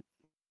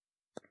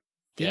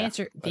The Yeah,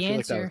 answer I feel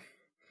like that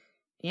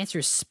the answer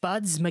is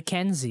Spuds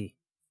McKenzie.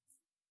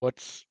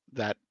 What's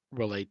that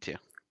relate to?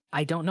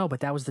 I don't know, but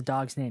that was the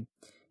dog's name.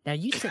 Now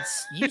you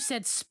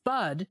said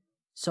Spud,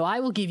 so I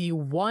will give you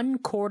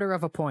 1/4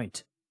 of a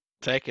point.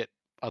 Take it.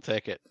 I'll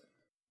take it.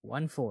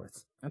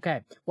 1/4.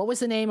 Okay. What was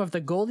the name of the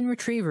golden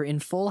retriever in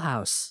Full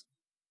House?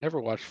 Never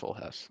watched Full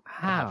House. I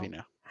How? have, you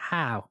know.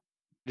 How?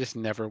 Just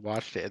never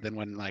watched it. And then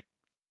when like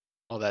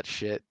all that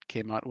shit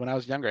came out when I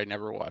was younger, I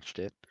never watched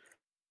it.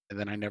 And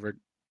then I never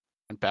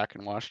went back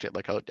and watched it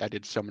like I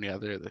did so many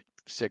other the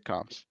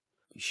sitcoms.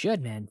 You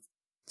should, man.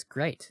 It's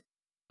great.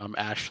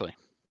 Ashley.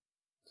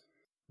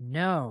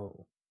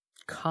 No.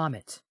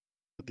 Comet.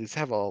 These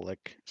have all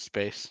like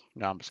space.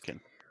 No, I'm just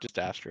kidding. Just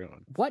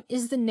Astro. What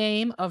is the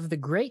name of the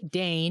Great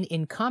Dane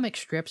in comic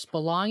strips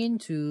belonging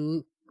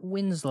to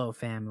Winslow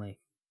family?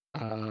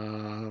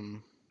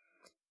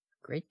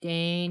 Great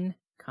Dane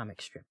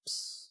comic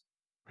strips.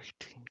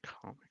 18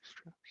 comic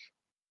strips.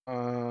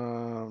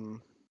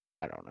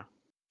 I don't know.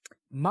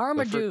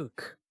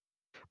 Marmaduke.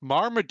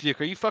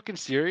 Marmaduke, are you fucking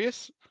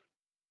serious?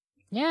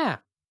 Yeah.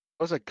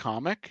 That was a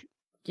comic?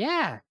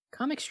 Yeah.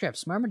 Comic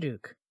strips.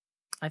 Marmaduke.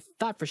 I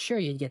thought for sure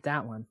you'd get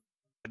that one.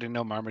 I didn't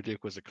know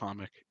Marmaduke was a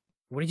comic.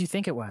 What did you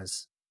think it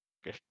was?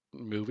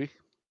 Movie?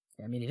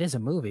 I mean, it is a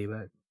movie,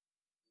 but...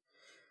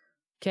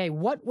 Okay,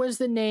 what was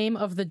the name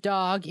of the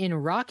dog in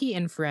Rocky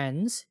and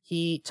Friends?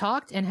 He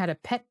talked and had a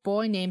pet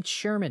boy named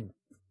Sherman.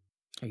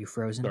 Are you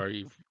frozen?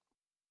 Sorry.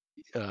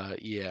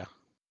 Yeah.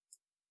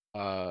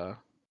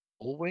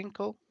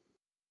 Bullwinkle?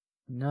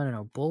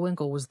 No.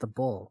 Bullwinkle was the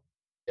bull.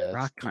 Yeah, that's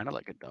Rocky. kind of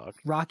like a dog.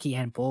 Rocky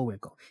and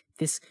Bullwinkle.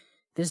 This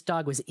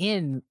dog was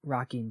in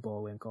Rocky and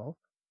Bullwinkle.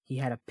 He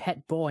had a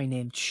pet boy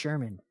named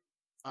Sherman.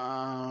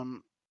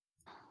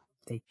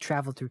 They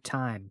traveled through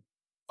time.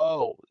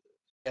 Oh,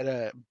 had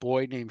a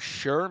boy named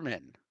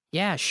Sherman.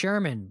 Yeah,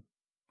 Sherman.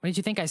 What did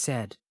you think I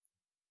said?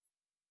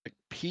 Like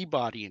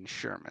Peabody and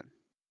Sherman.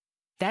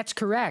 That's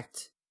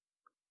correct.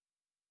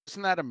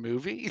 Isn't that a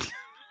movie?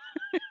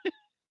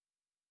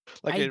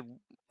 Like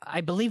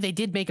I believe they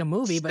did make a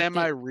movie, but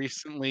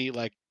semi-recently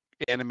like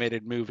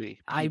animated movie.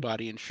 I-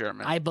 Peabody and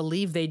Sherman. I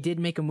believe they did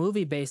make a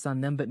movie based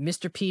on them. But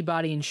Mr.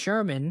 Peabody and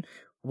Sherman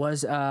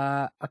was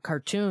a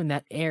cartoon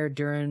that aired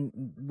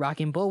during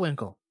Rocky and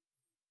Bullwinkle.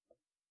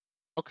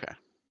 Okay.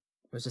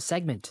 It was a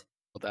segment.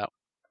 Well,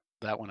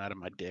 that one out of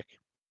my dick.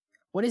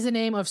 What is the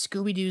name of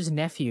Scooby-Doo's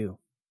nephew?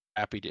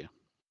 Happy Do.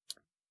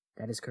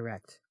 That is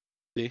correct.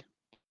 See?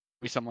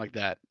 Be something like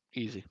that.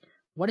 Easy.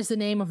 What is the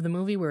name of the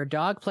movie where a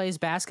dog plays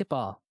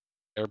basketball?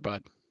 Air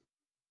Bud.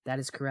 That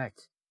is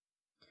correct.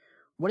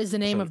 What is the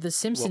name So, of the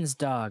Simpsons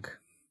dog?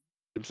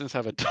 Simpsons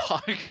have a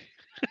dog.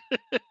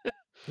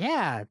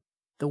 Yeah,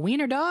 The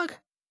Wiener Dog?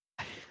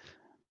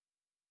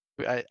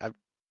 I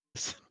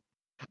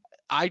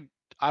I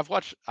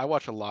watch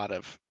a lot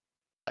of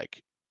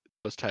like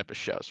those type of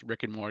shows.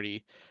 Rick and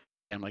Morty,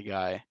 Family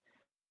Guy.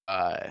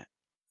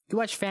 You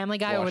watch Family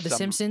Guy Watch over The some-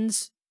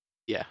 Simpsons?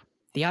 Yeah.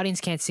 The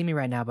audience can't see me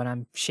right now, but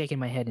I'm shaking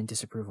my head in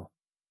disapproval.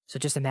 So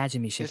just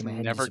imagine me Just shaking my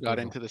head never in got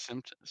disapproval. into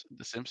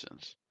the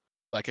Simpsons.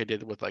 Like I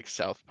did with like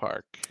South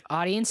Park.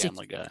 Audience,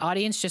 Family Guy.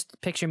 audience, just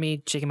picture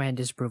me shaking my head in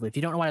disapproval. If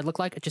you don't know what I look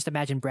like, just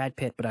imagine Brad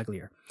Pitt, but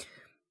uglier.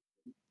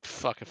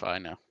 Fuck if I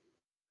know.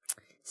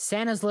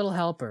 Santa's Little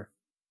Helper.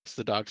 What's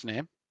the dog's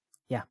name?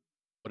 Yeah.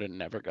 Would have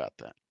never got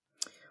that.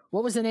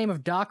 What was the name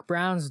of Doc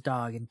Brown's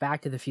dog in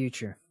Back to the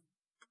Future?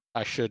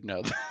 I should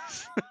know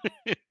this.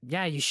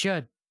 Yeah, you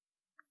should.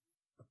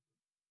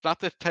 Not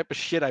the type of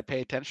shit I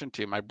pay attention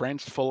to. My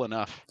brain's full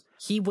enough.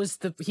 He was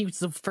the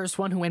first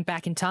one who went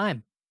back in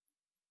time.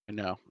 I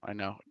know.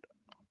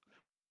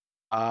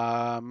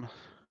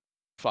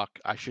 Fuck.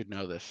 I should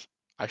know this.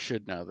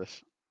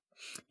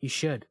 You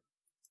should.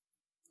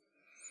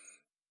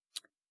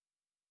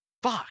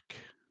 Fuck.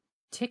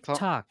 Tick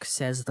tock,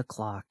 says the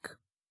clock.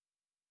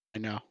 I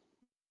know.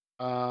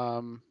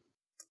 I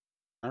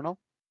don't know.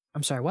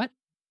 I'm sorry, what?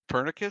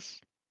 Copernicus?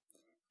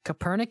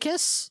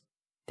 Copernicus?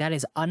 That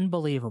is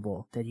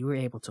unbelievable that you were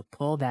able to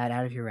pull that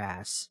out of your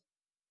ass.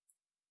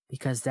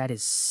 Because that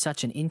is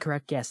such an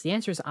incorrect guess. The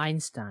answer is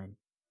Einstein.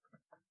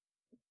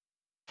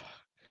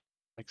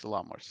 Makes a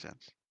lot more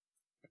sense.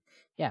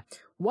 Yeah.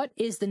 What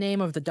is the name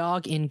of the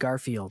dog in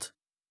Garfield?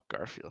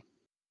 Garfield.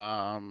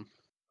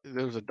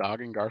 There was a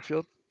dog in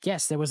Garfield?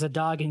 Yes, there was a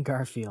dog in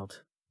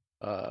Garfield.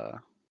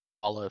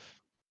 Olive.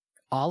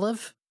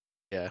 Olive?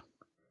 Yeah.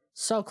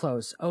 So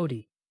close.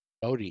 Odie.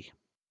 Odie.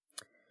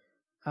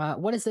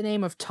 What is the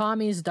name of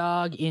Tommy's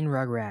dog in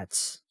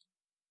Rugrats?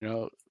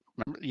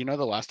 You know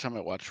the last time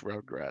I watched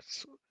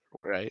Rugrats,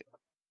 right?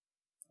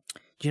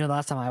 Do you know the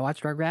last time I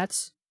watched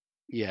Rugrats?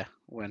 Yeah.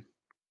 When?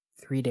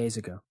 3 days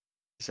ago.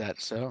 Is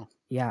that so?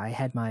 Yeah, I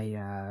had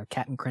my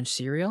Captain Crunch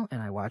cereal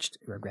and I watched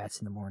Rugrats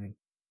in the morning.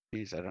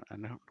 Jeez, I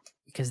know.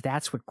 Because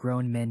that's what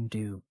grown men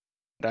do.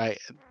 But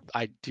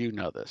I do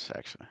know this,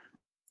 actually.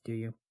 Do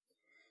you?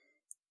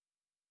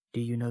 Do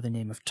you know the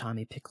name of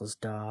Tommy Pickles'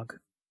 dog?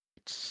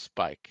 It's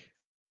Spike.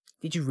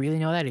 Did you really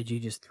know that, or did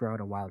you just throw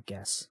out a wild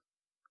guess?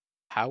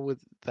 How would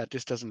that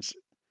just doesn't?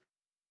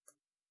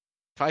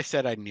 If I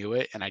said I knew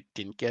it and I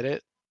didn't get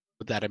it,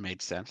 would that have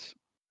made sense?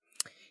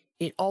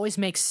 It always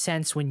makes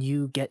sense when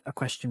you get a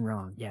question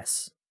wrong,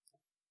 yes.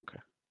 Okay.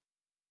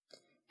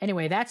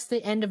 Anyway, that's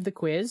the end of the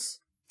quiz.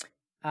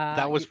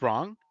 That was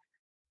wrong?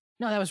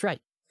 No, that was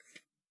right.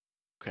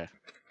 Okay.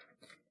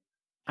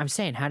 I'm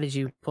saying, how did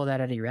you pull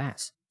that out of your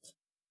ass?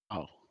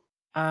 Oh.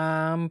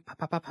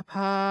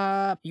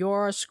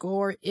 Your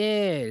score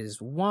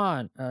is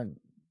 1. 2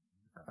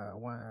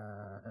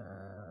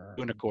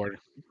 1/4.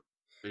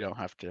 We don't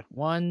have to.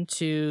 1,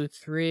 2,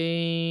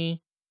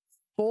 3,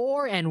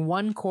 4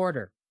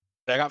 1/4.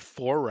 I got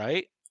 4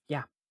 right?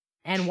 Yeah.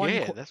 And one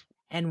Shit, that's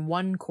and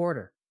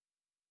 1/4.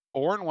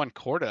 4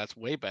 1/4. That's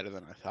way better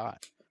than I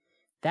thought.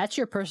 That's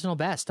your personal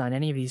best on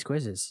any of these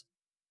quizzes.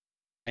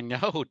 I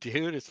know,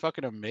 dude. It's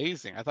fucking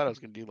amazing. I thought I was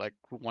gonna do like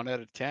 1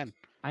 out of 10.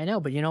 I know,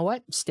 but you know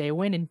what? Stay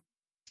winning.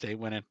 Stay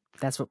winning.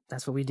 That's what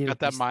we do. Got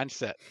that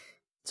mindset.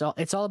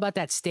 It's all about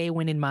that stay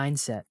winning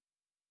mindset.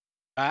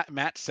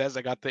 Matt says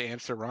I got the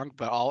answer wrong,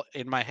 but all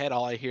in my head,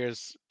 all I hear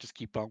is just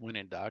keep on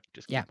winning, dog.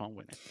 Just keep on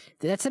winning.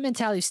 That's the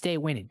mentality of stay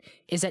winning.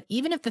 Is that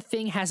even if the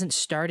thing hasn't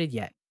started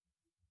yet,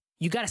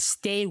 you got to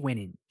stay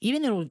winning.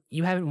 Even though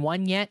you haven't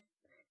won yet,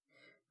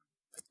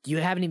 you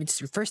haven't even, it's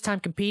your first time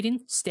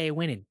competing, stay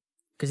winning.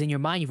 Because in your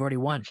mind, you've already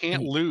won. You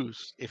can't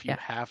lose if you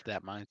have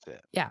that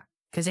mindset. Yeah.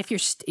 Because if you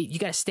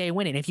got to stay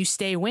winning. If you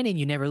stay winning,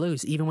 you never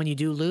lose. Even when you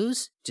do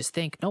lose, just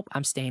think, nope,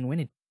 I'm staying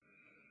winning.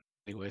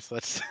 Anyways,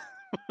 let's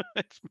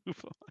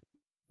move on.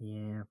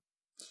 Yeah.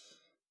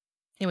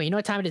 Anyway, you know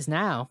what time it is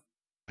now?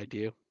 I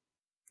do.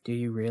 Do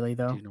you really,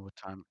 though? Do you know what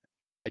time?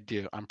 I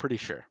do. I'm pretty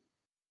sure.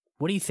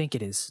 What do you think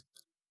it is?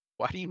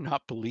 Why do you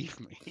not believe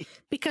me?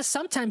 Because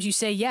sometimes you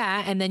say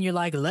yeah, and then you're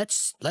like,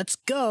 let's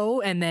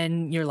go, and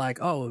then you're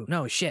like, oh,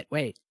 no, shit,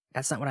 wait.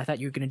 That's not what I thought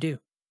you were going to do.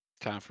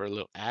 Time for a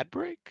little ad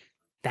break?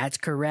 That's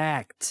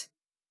correct.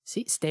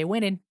 See, stay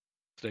winning.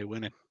 Stay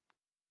winning.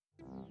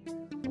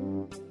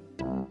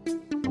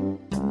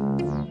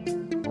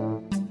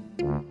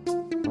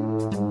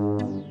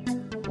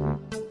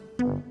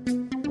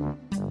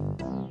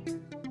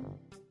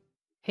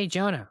 Hey,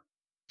 Jonah.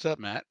 What's up,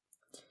 Matt?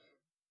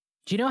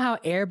 Do you know how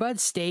Air Bud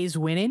stays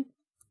winning?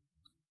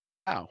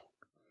 How?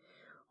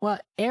 Well,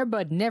 Air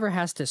Bud never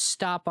has to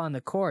stop on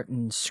the court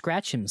and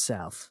scratch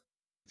himself.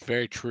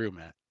 Very true,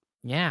 Matt.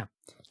 Yeah,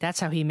 that's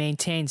how he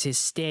maintains his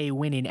stay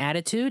winning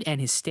attitude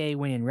and his stay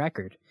winning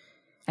record.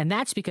 And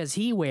that's because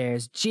he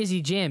wears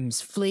Jizzy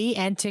Jim's flea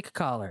and tick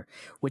collar,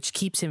 which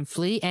keeps him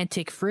flea and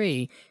tick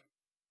free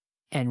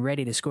and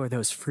ready to score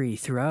those free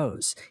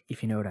throws,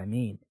 if you know what I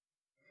mean.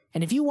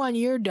 And if you want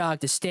your dog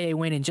to stay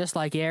winning just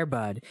like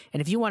Airbud,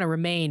 and if you want to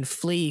remain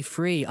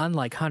flea-free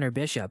unlike Hunter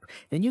Bishop,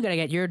 then you gotta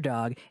get your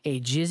dog a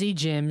Jizzy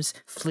Jim's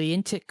flea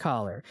and tick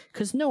collar,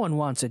 because no one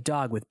wants a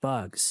dog with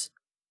bugs.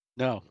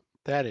 No,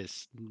 that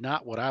is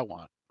not what I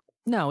want.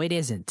 No, it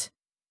isn't.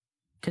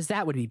 Because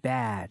that would be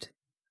bad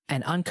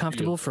and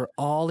uncomfortable for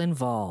all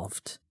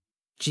involved.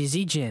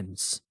 Jizzy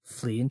Jim's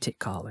flea and tick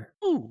collar.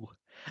 Ooh,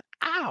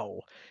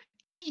 ow.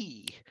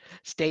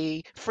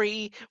 Stay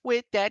free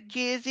with that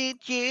Jizzy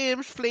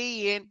Jim's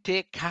flea and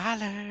tick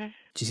collar.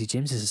 Jizzy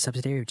Jim's is a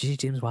subsidiary of Jizzy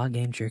Jim's Wild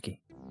Game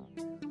Jerky.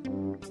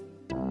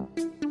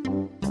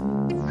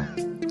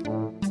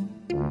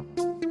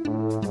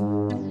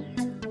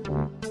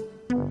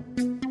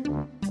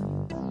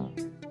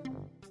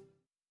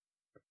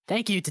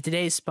 Thank you to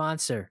today's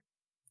sponsor.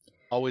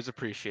 Always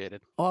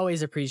appreciated.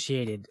 Always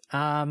apprecited.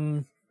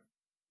 I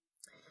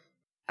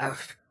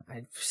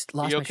just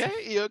lost You my okay?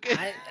 You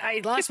okay?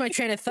 I lost my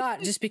train of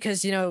thought just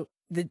because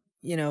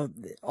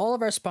all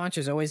of our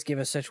sponsors always give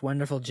us such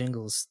wonderful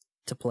jingles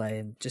to play,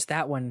 and just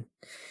that one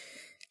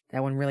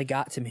really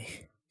got to me.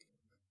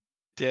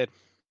 Did.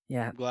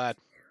 Yeah. I'm glad.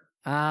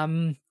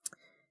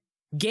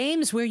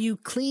 Games where you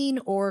clean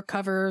or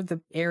cover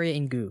the area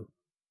in goo,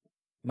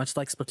 much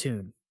like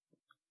Splatoon.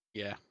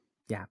 Yeah.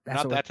 Yeah, that's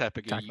Not what that type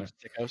of goo, talking you about.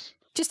 sickos.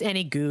 Just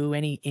any goo,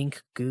 any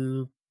ink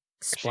goo,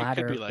 Actually,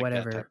 splatter, it could be like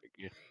whatever. that type of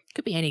goo.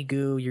 Could be any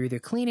goo. You're either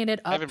cleaning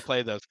it I up. haven't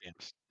played those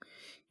games.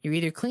 You're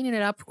either cleaning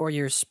it up or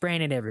you're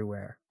spraying it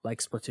everywhere,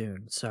 like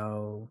Splatoon.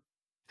 So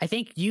I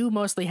think you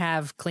mostly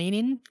have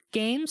cleaning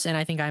games, and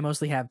I think I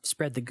mostly have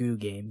spread the goo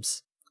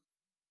games.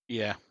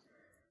 Yeah.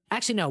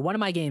 Actually, no. One of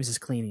my games is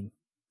cleaning.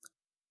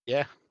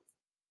 Yeah.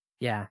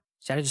 Yeah.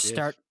 Should I just It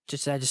start?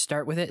 Should I just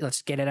start with it?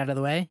 Let's get it out of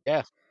the way.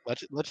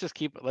 Let's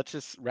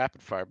just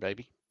rapid fire,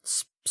 baby.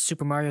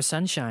 Super Mario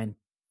Sunshine.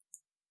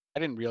 I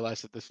didn't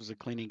realize that this was a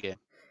cleaning game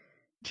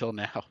until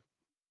now.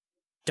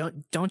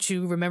 Don't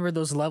you remember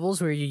those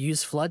levels where you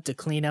use Flood to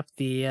clean up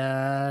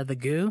the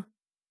goo?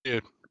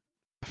 Dude,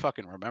 I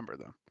fucking remember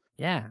them.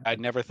 Yeah. I'd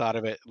never thought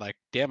of it like,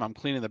 damn, I'm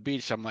cleaning the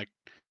beach. I'm like,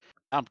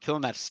 I'm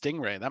killing that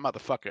stingray. That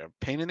motherfucker,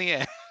 pain in the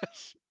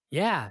ass.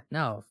 Yeah.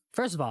 No.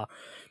 First of all,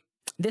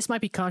 this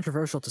might be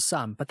controversial to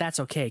some, but that's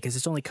okay because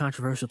it's only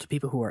controversial to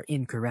people who are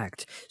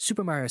incorrect.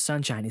 Super Mario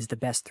Sunshine is the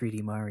best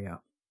 3D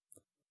Mario.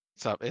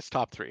 It's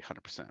top 3,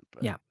 100%.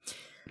 But Yeah. I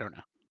don't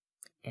know.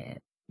 And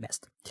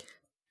best.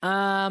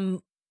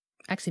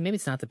 Actually, maybe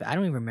it's not the best. I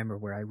don't even remember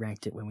where I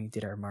ranked it when we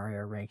did our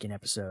Mario ranking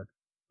episode.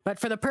 But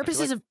for the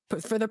purposes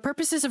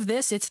of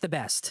this, it's the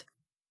best.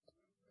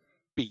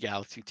 Be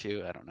Galaxy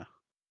 2, I don't know.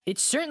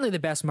 It's certainly the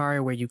best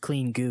Mario where you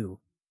clean goo.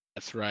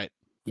 That's right.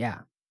 Yeah.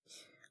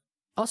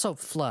 Also,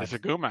 Flood. There's a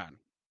goo man.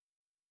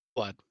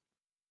 Blood.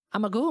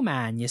 I'm a goo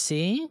man, you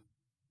see?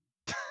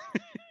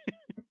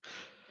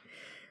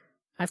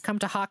 I've come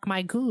to hawk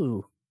my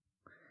goo.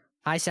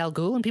 I sell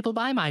goo and people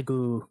buy my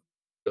goo.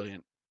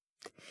 Brilliant.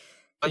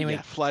 But Anyway.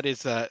 yeah, Flood is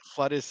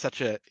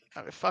such a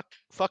fuck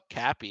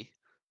Cappy.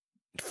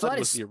 Flood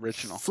was the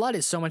original. Flood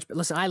is so much.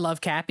 Listen, I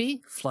love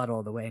Cappy. Flood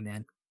all the way,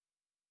 man.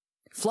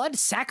 Flood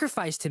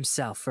sacrificed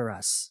himself for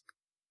us.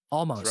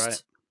 Almost. That's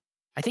right.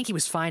 I think he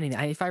was fine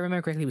if I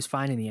remember correctly, he was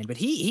fine in the end. But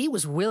he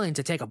was willing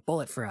to take a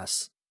bullet for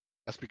us.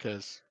 That's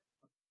because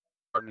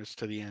partners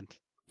to the end.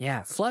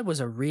 Yeah, Flood was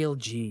a real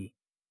G.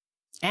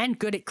 And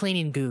good at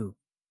cleaning goo.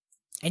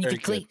 And Very you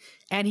could clean, good.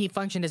 and he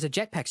functioned as a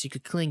jetpack, so you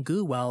could clean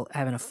goo while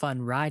having a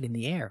fun ride in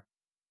the air.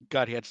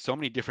 God, he had so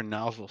many different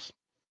nozzles.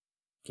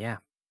 Yeah.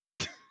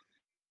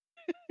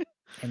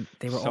 And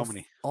they were So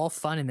many. all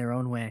fun in their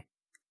own way.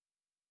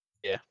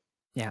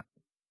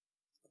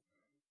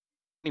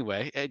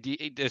 Anyway,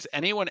 does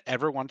anyone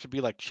ever want to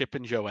be like Chip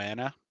and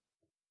Joanna?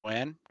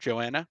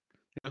 Joanna?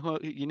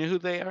 You know who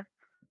they are?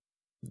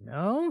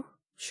 No?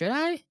 Should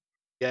I?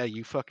 Yeah,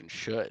 you fucking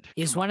should.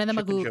 Is Come one of them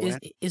a Chip and goo? Joanna.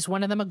 Is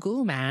one of them a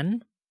goo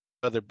man?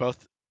 So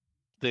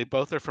they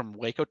both are from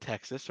Waco,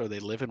 Texas, or they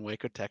live in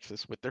Waco,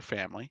 Texas with their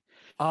family.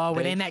 Oh,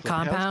 were they in They that flip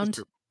houses compound?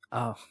 or-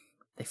 Oh,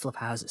 they flip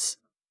houses.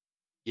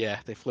 Yeah,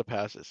 they flip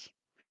houses.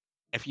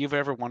 If you've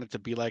ever wanted to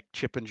be like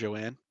Chip and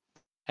Joanne,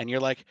 and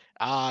you're like,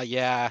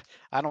 yeah,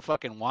 I don't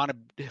fucking want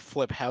to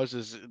flip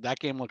houses. That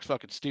game looks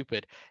fucking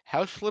stupid.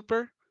 House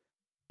Flipper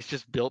is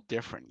just built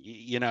different.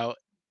 You know, it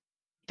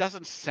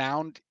doesn't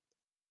sound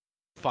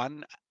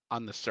fun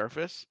on the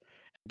surface.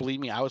 Believe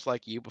me, I was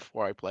like you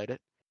before I played it.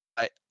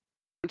 But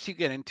once you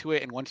get into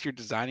it and once you're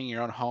designing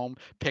your own home,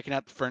 picking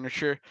out the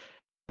furniture,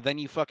 then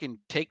you fucking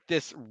take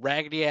this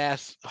raggedy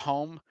ass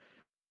home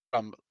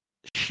from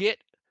shit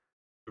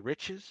to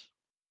riches.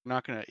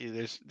 Not gonna.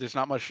 There's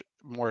not much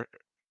more.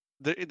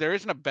 There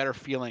isn't a better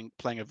feeling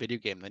playing a video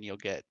game than you'll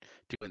get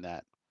doing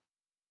that.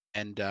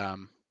 And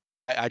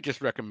I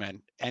just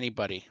recommend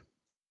anybody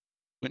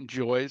who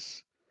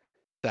enjoys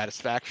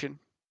satisfaction,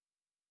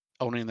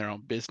 owning their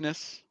own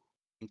business,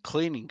 and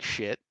cleaning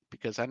shit,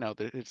 because I know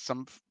there's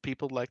some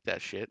people like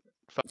that shit.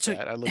 Fuck So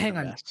that. I live hang in a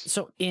on. mess.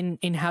 So in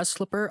House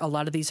Flipper, a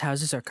lot of these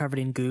houses are covered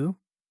in goo.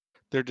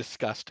 They're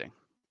disgusting.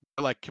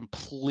 They're like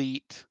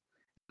complete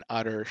and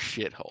utter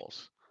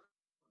shitholes.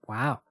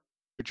 Wow.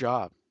 Good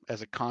job.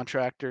 as a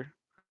contractor,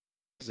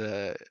 as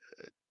a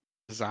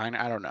designer.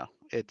 I don't know.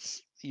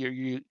 It's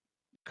you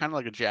kind of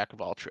like a jack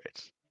of all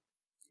trades,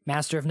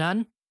 Master of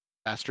none,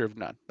 master of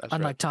none. That's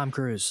unlike right. Tom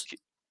Cruise,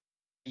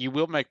 You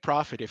will make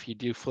profit if you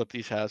do flip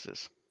these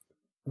houses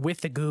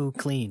with the goo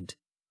cleaned.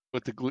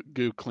 with the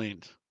goo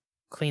cleaned.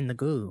 Clean the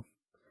goo.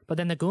 But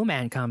then the goo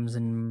man comes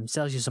and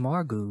sells you some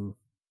more goo.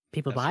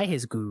 People That's buy right.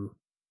 his goo.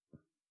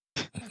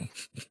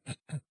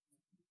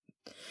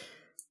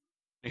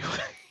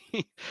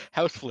 Anyway,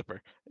 House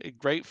Flipper, a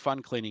great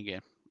fun cleaning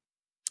game,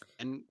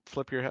 and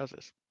flip your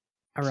houses.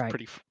 All It's right.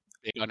 pretty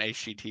big on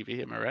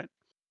HGTV. Am I right?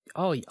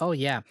 Oh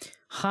yeah.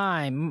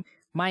 Hi,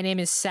 my name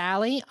is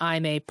Sally.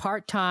 I'm a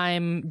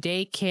part-time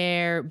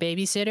daycare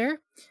babysitter.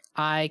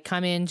 I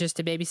come in just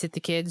to babysit the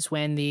kids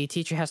when the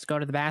teacher has to go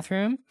to the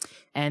bathroom.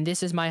 And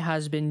this is my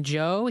husband,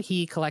 Joe.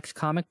 He collects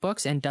comic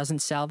books and doesn't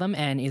sell them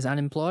and is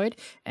unemployed.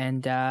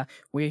 And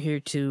we're here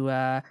to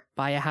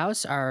buy a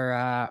house.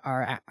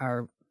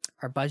 Our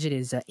budget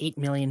is $8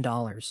 million.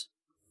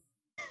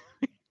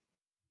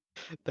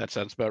 That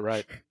sounds about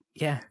right.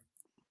 Yeah.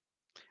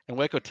 In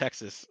Waco,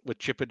 Texas, with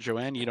Chip and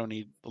Joanne, you don't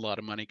need a lot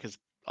of money because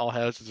all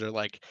houses are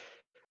like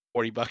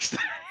 $40.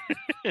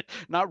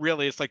 Not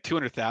really. It's like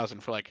 200,000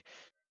 for like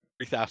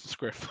 3,000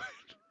 square foot.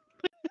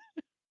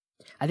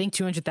 I think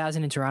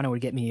 200,000 in Toronto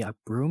would get me a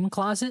broom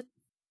closet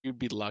You'd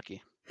be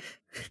lucky.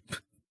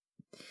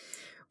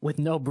 with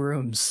no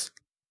brooms.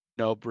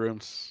 No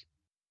brooms.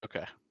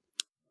 Okay.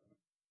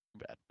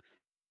 Too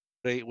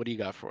bad. What do you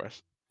got for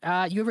us?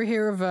 You ever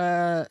hear of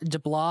De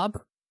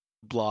Blob?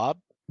 Blob?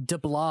 De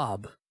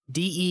Blob.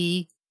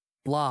 DE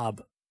Blob.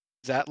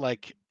 Is that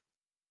like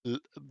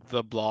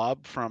the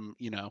Blob from,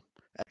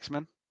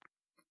 X-Men?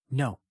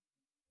 No.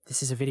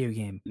 This is a video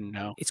game.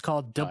 No. It's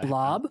called De I have not.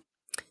 Blob.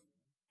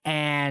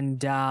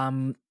 And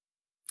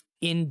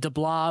in De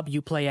Blob,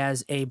 you play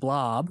as a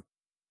blob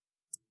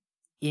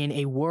in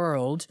a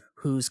world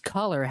whose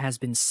color has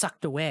been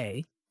sucked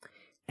away.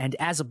 And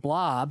as a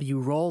blob, you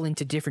roll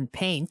into different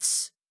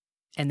paints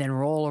and then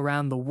roll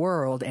around the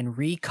world and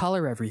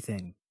recolor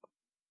everything.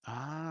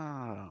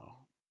 Oh.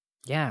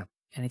 Yeah.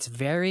 And it's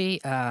very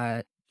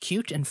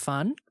cute and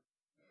fun.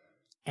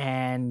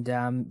 And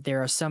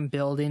there are some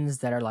buildings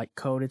that are like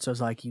coded, so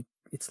it's like you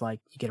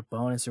get a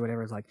bonus or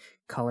whatever. It's like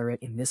color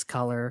it in this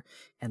color,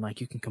 and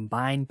like you can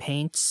combine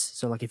paints.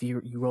 So like if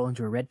you roll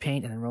into a red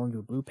paint and then roll into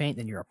a blue paint,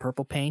 then you're a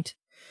purple paint.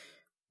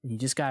 And you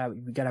just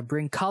gotta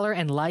bring color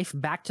and life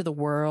back to the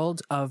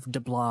world of De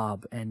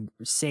Blob and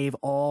save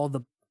all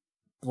the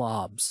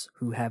blobs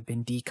who have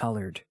been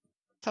decolored.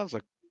 Sounds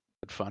like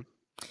good fun.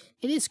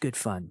 It is good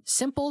fun,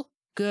 simple,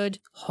 good,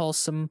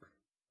 wholesome,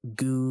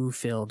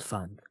 goo-filled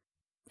fun.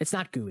 It's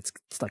not goo, it's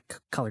like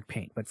colored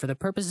paint. But for the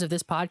purposes of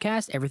this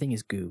podcast, everything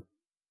is goo.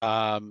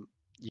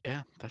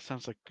 Yeah, that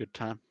sounds like a good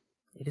time.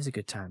 It is a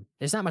good time.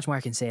 There's not much more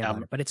I can say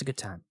about it, but it's a good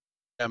time.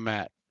 Yeah,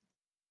 Matt.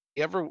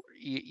 You ever,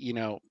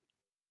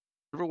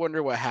 ever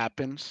wonder what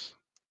happens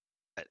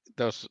at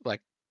those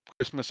like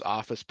Christmas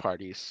office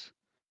parties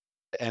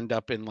end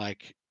up in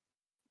like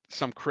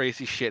some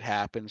crazy shit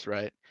happens,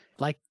 right?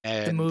 Like the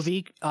And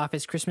movie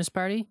Office Christmas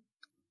Party?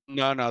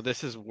 No,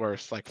 this is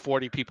worse. Like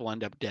 40 people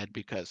end up dead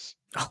because,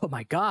 Oh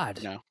my god.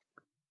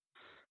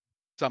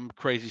 some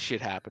crazy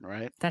shit happened,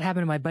 right? That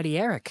happened to my buddy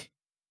Eric.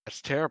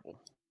 That's terrible.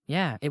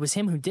 Yeah, it was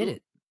him who did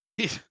it.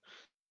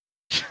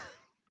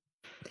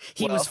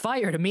 He Well- was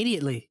fired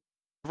immediately.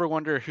 Ever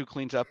wonder who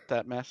cleans up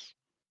that mess?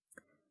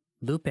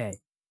 Lupe.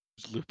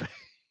 It's Lupe.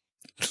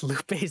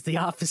 Lupe is the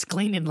office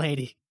cleaning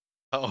lady.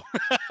 Oh.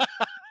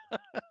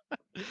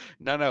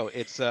 No,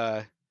 it's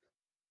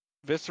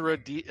Viscera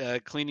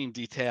cleaning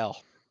detail.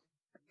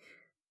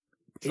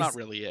 It's not Is-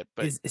 really it,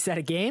 but Is that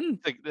a game?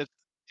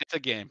 it's a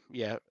game.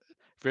 Yeah,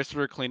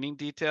 Viscera cleaning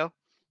detail.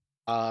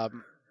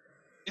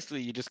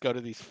 Basically, you just go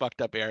to these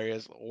fucked up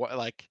areas.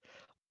 Like,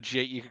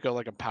 legit, you could go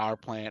like a power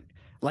plant.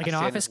 Like a an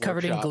office Santa's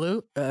covered in workshop.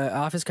 glue?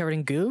 Office covered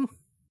in goo?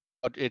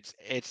 It's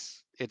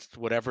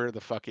whatever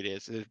the fuck it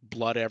is. There's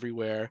blood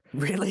everywhere,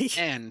 Really?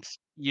 and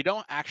you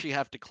don't actually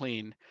have to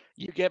clean.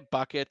 You get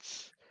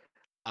buckets.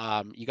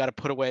 You got to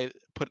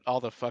put all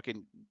the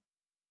fucking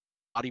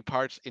body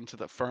parts into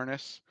the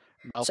furnace,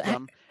 melt So,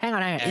 them. Hang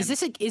on. And- Is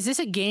this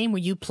a game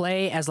where you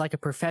play as like a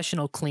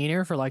professional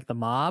cleaner for like the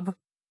mob?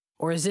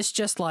 Or is this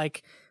just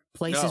like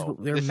places No,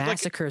 where this is like-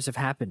 massacres have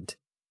happened?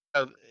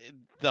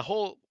 The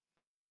whole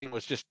thing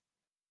was just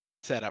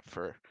set up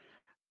for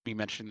me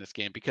mentioning this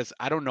game because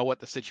I don't know what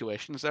the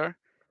situations are.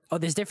 Oh,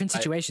 there's different I-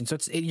 situations. So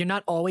you're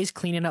not always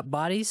cleaning up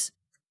bodies?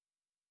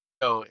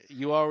 So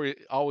you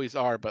always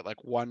are, but like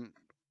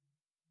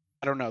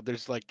I don't know.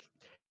 There's like,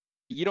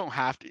 you don't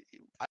have to.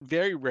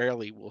 Very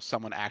rarely will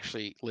someone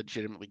actually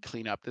legitimately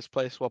clean up this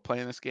place while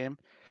playing this game.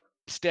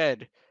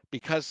 Instead,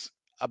 because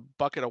a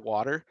bucket of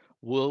water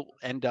will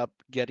end up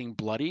getting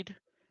bloodied,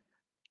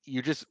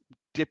 you just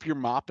dip your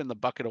mop in the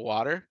bucket of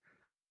water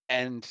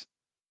and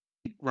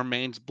it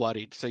remains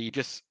bloodied. So you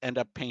just end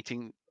up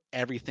painting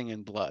everything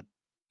in blood.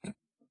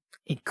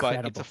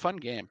 Incredible. But it's a fun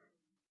game.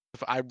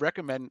 I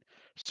recommend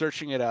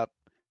searching it up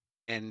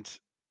and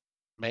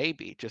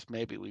maybe, just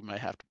maybe, we might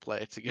have to play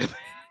it together.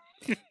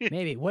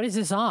 Maybe. What is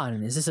this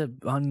on? Is this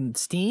on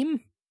Steam?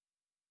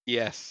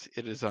 Yes,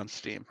 it is on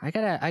Steam. I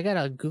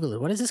gotta Google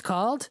it. What is this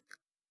called?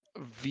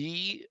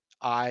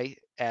 Viscera.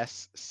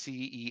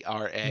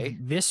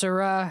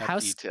 Viscera That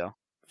House detail.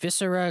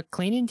 Viscera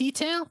Cleaning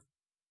Detail?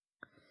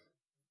 Yeah.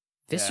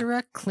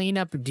 Viscera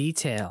Cleanup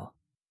Detail.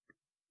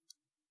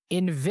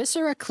 In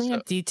Viscera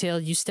Cleanup Detail,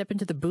 you step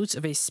into the boots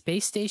of a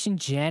space station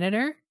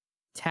janitor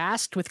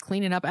tasked with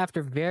cleaning up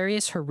after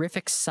various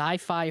horrific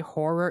sci-fi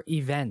horror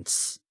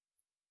events.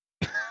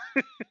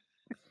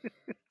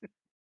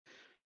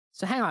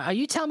 So hang on, are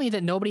you telling me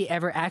that nobody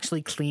ever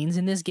actually cleans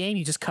in this game?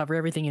 You just cover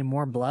everything in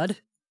more blood?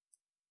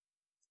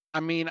 I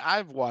mean,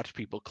 I've watched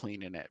people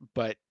clean in it,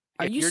 but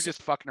Are if you you're s-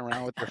 just fucking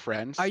around with your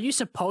friends, Are you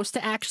supposed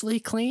to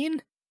actually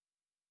clean?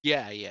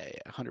 yeah,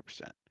 100%.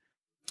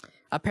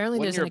 Apparently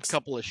When there's you're an a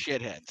couple of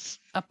shitheads.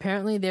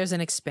 apparently there's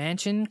an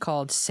expansion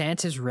called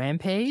Santa's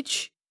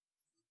Rampage.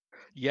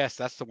 Yes,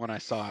 that's the one I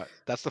saw.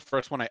 That's the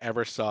first one I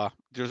ever saw.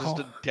 There's just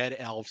Oh. dead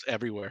elves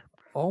everywhere.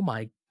 Oh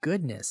my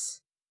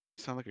goodness.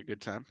 Sound like a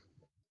good time.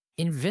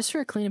 In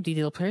Viscera Cleanup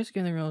Detail, players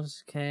get their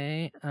roles.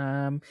 Okay.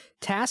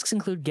 Tasks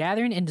include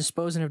gathering and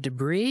disposing of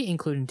debris,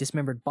 including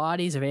dismembered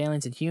bodies of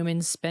aliens and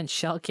humans, spent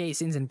shell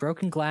casings and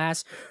broken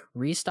glass,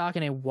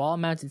 restocking a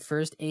wall-mounted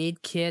first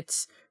aid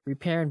kit,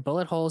 repairing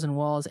bullet holes in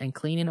walls, and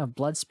cleaning of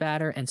blood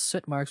spatter and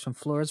soot marks from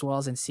floors,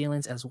 walls, and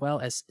ceilings, as well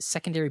as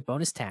secondary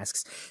bonus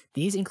tasks.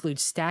 These include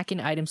stacking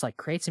items like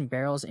crates and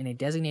barrels in a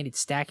designated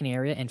stacking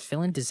area and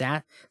filing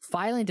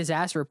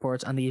disaster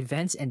reports on the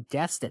events and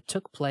deaths that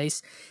took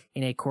place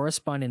in a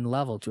corresponding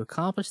level. To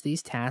accomplish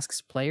these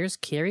tasks, players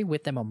carry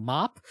with them a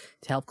mop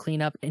to help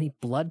clean up any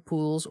blood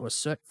pools or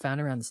soot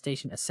found around the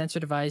station, a sensor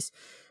device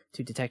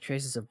to detect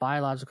traces of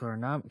biological or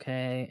not,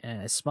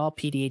 a small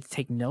PDA to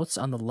take notes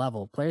on the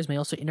level. Players may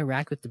also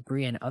interact with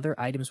debris and other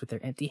items with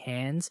their empty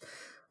hands.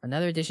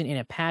 Another addition in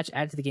a patch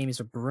added to the game is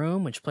a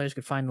broom, which players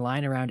could find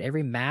lying around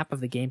every map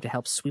of the game to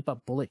help sweep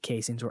up bullet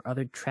casings or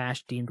other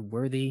trash deemed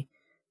worthy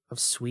of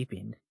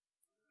sweeping.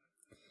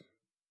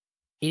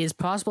 It is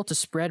possible to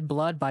spread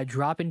blood by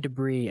dropping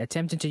debris,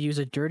 attempting to use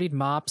a dirtied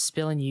mop,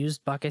 spilling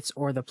used buckets,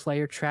 or the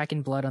player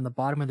tracking blood on the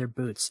bottom of their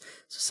boots.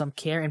 So some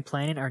care and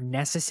planning are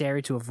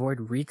necessary to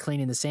avoid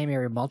re-cleaning the same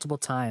area multiple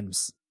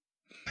times.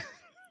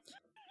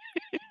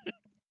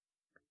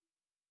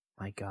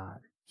 My God.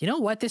 You know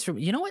what?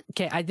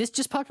 Okay, this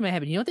just popped in my head,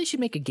 but you know what they should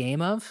make a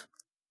game of?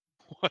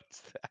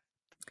 What's that?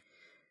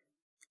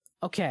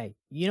 Okay,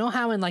 you know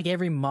how in like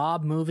every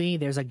mob movie,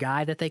 there's a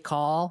guy that they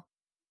call?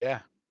 Yeah.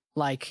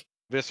 Like,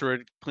 Viscera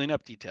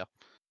Cleanup Detail.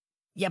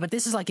 yeah, but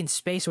this is like in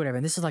space or whatever,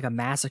 and this is like a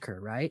massacre,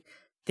 right?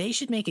 They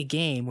should make a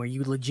game where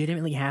you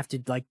legitimately have to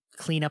like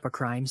clean up a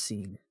crime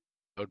scene.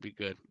 That would be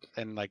good.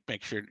 And like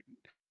make sure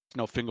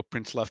no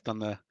fingerprints left on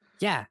the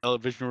Yeah,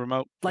 television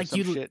remote. or like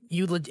some shit.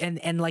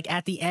 and like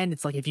at the end,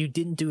 it's like if you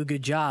didn't do a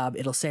good job,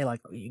 it'll say like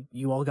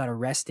you all got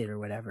arrested or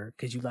whatever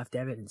because you left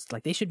evidence.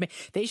 Like they should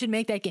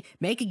make that game,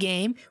 make a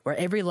game where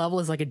every level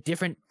is like a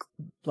different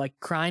like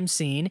crime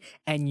scene,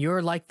 and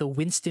you're like the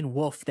Winston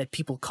Wolf that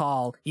people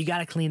call. You got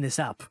to clean this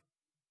up.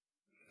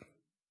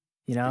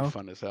 You It'd be know,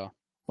 fun as hell.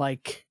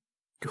 like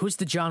who's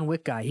the John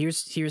Wick guy?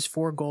 Here's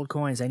 4 gold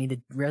coins. I need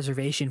a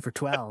reservation for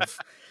 12.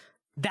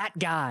 That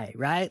guy,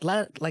 right?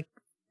 Like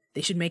they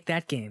should make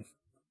that game.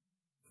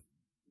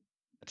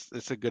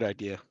 It's a good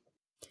idea.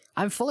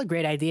 I'm full of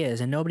great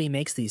ideas, and nobody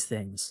makes these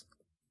things.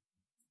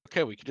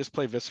 Okay, we could just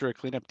play Viscera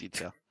Cleanup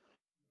Detail.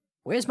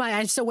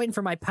 I'm still waiting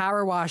for my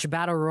Power Wash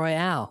Battle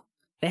Royale.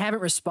 They haven't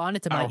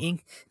responded to my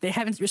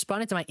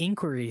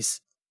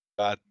inquiries.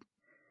 God.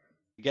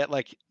 You get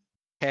like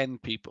 10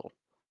 people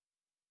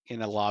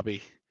in a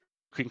lobby.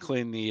 Can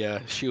clean the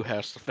shoe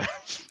house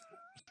fast.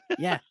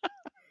 Yeah.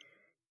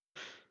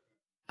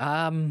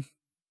 Fall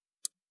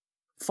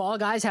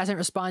Guys hasn't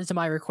responded to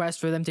my request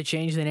for them to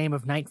change the name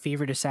of Night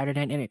Fever to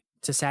Saturday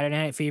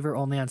Night Fever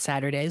only on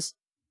Saturdays.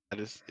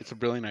 It's a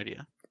brilliant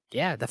idea.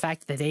 Yeah, the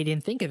fact that they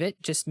didn't think of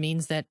it just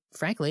means that,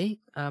 frankly,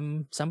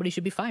 somebody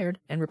should be fired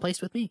and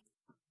replaced with me.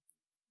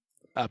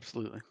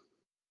 Absolutely.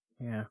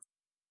 Yeah.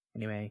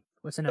 Anyway,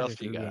 what's another else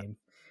do you goo got? game?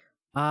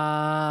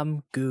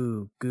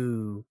 Goo.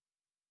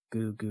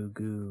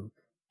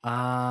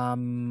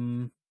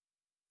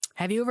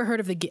 Have you ever heard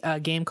of the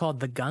game called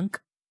The Gunk?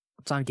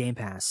 It's on Game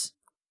Pass.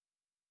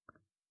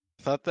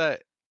 I thought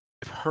that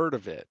I've heard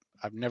of it.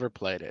 I've never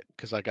played it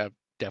because like I've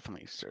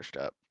definitely searched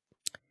up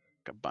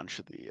like, a bunch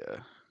of the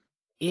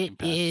It Game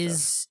Pass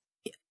is.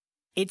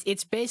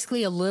 It's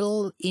basically a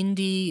little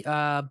indie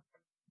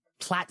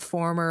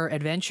platformer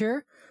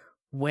adventure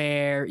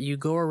where you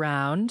go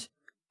around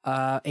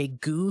a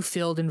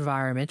goo-filled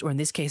environment, or in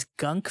this case,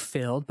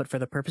 gunk-filled, but for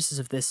the purposes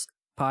of this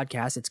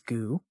podcast, it's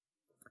goo.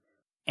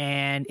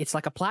 And it's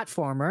like a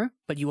platformer,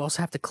 but you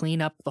also have to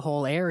clean up the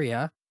whole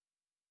area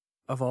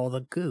of all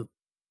the goo.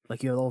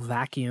 Like your little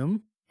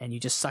vacuum, and you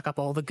just suck up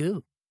all the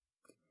goo.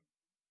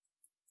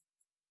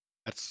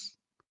 that's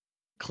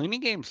cleaning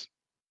games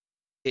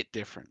hit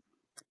different.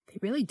 They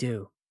really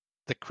do.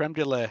 The creme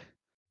de la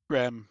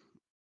creme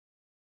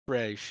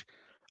fraiche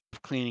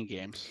cleaning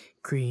games.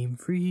 Cream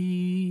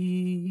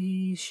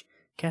free,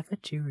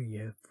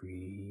 cafeteria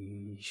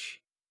free.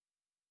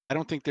 I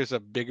don't think there's a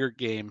bigger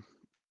game.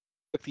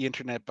 Took the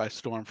internet by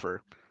storm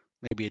for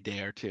maybe a day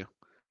or two.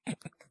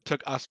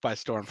 Took us by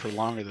storm for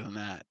longer than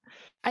that.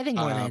 I think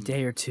more than a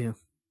day or two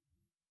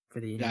for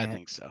the internet. Yeah, I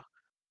think so.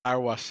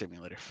 Power Wash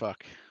Simulator.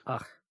 Fuck.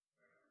 Ugh.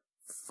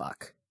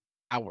 Fuck.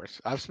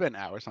 Hours. I've spent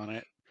hours on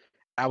it.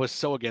 I was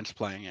so against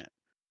playing it.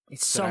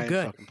 It's so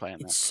good.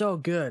 It's so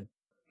good.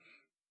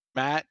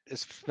 Matt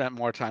has spent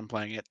more time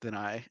playing it than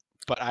I,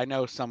 but I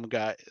know some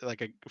guy,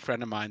 like a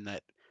friend of mine,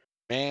 that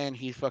man,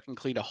 he fucking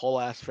cleaned a whole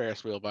ass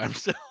Ferris wheel by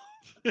himself.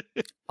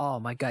 Oh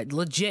my god,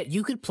 legit!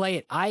 You could play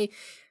it. I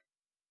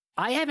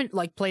haven't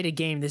like played a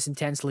game this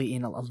intensely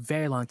in a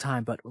very long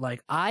time, but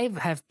like I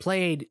have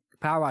played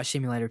Power Wash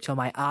Simulator till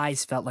my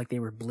eyes felt like they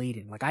were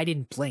bleeding. Like I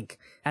didn't blink.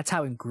 That's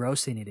how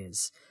engrossing it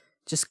is.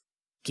 Just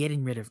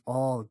getting rid of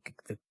all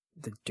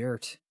the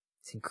dirt.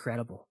 It's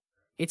incredible.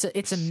 It's a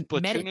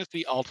Splatoon is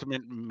the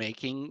ultimate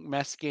making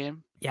mess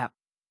game. Yeah.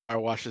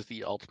 Power Wash is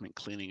the ultimate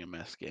cleaning a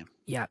mess game.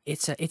 Yeah,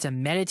 it's a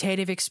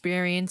meditative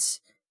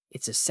experience.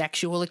 It's a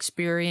sexual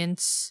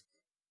experience.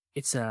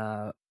 It's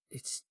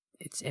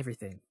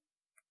everything.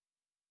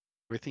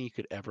 Everything you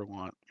could ever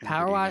want.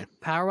 Power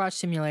Wash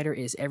Simulator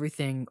is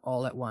everything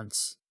all at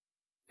once,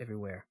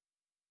 everywhere,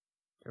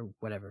 or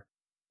whatever.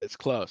 It's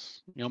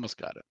close. You almost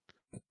got it.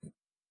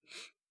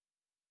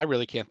 I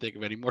really can't think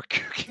of any more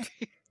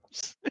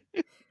games.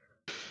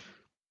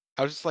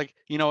 I was just like,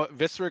 you know what,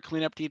 Viscera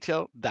Cleanup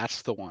Detail,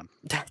 that's the one.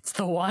 That's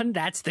the one?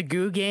 That's the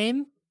goo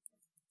game?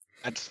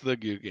 That's the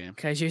goo game.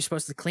 Because you're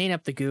supposed to clean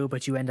up the goo,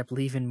 but you end up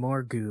leaving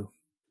more goo.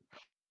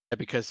 Yeah,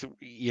 because,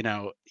 you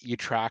know, you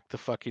track the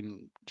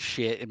fucking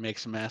shit and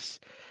makes a mess.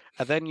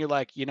 And then you're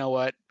like, you know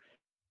what?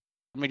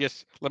 Let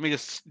me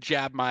just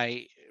jab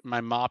my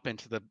mop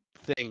into the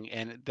thing,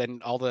 and then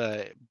all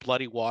the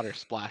bloody water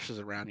splashes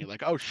around you.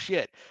 Like, oh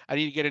shit, I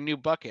need to get a new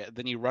bucket.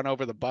 Then you run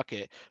over the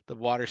bucket, the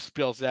water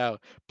spills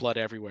out, blood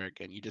everywhere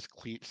again. You just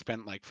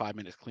spent like 5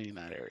 minutes cleaning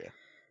that area.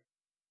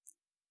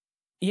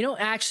 You know,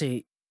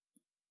 actually,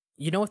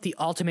 you know what the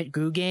ultimate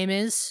goo game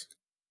is?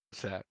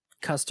 What's that?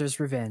 Custer's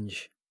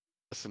Revenge.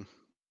 Listen,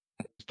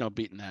 there's no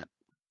beating that.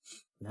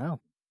 No.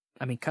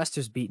 I mean,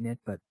 Custer's beating it,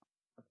 but...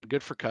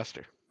 Good for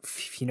Custer.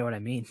 If you know what I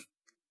mean.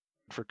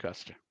 For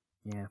Custer.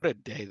 Yeah. What a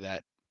day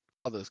that...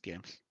 All those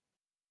games.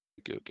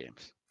 Goo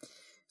games.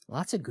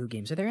 Lots of goo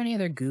games. Are there any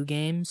other goo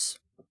games?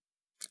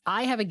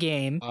 I have a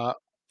game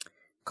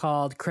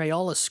called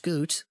Crayola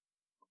Scoot.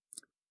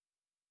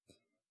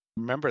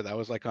 Remember, that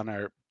was like on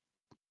our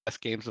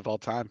best games of all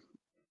time.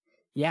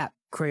 Yeah,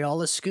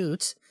 Crayola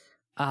Scoot,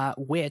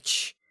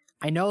 which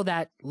I know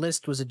that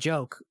list was a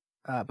joke,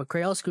 but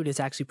Crayola Scoot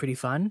is actually pretty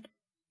fun.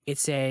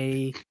 It's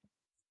a...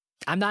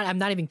 I'm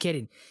not even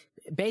kidding.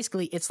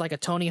 Basically, it's like a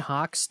Tony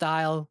Hawk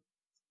style,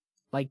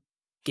 like,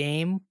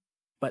 game,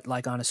 but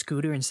like on a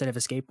scooter instead of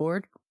a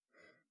skateboard,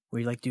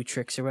 where you like do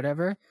tricks or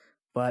whatever.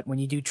 But when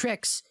you do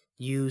tricks,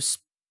 you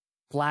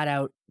splat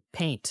out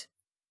paint.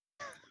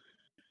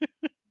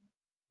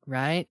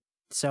 Right?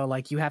 So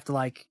like you have to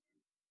like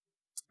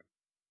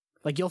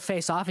you'll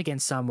face off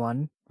against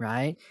someone,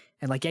 right?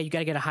 And like, yeah, you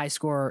gotta get a high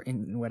score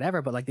in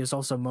whatever, but like there's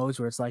also modes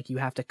where it's like you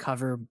have to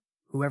cover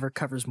whoever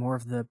covers more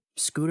of the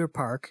scooter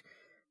park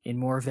in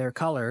more of their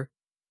color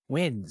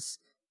wins.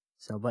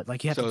 So, but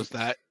like you have to... So is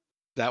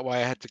that why I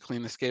had to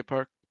clean the skate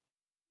park?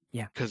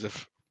 Yeah. Because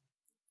of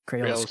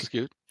Crayola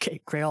Scoot?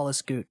 Crayola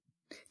Scoot.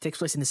 It takes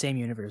place in the same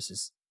universe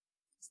as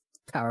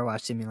Power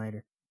Wash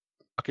Simulator.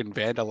 Fucking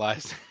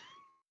vandalized.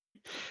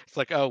 It's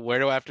like, oh, where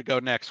do I have to go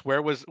next?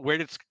 Where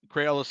did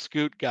Crayola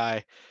Scoot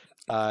guy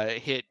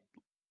hit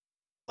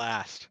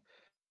last?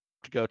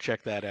 To go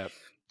check that out.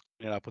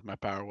 Clean it up with my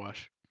Power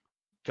Wash.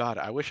 God,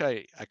 I wish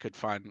I could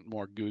find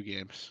more goo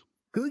games.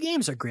 Goo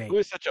games are great. Goo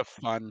is such a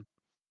fun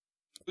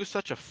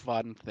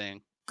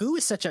thing. Goo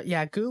is such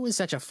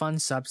a fun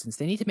substance.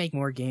 They need to make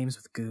more games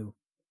with goo.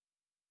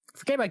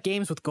 Forget about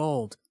games with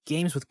gold.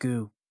 Games with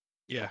goo.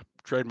 Yeah,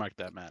 trademark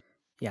that, Matt.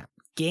 Yeah,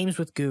 games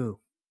with goo.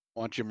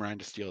 I want Jim Ryan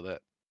to steal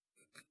that.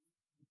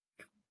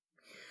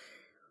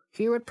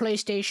 Here at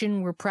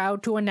PlayStation, we're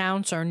proud to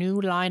announce our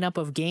new lineup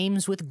of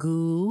games with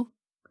goo.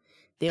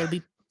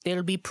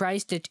 They'll be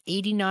priced at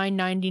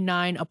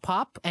 $89.99 a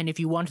pop, and if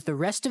you want the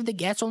rest of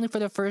that's only for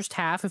the first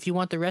half. If you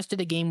want the rest of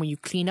the game when you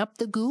clean up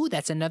the goo,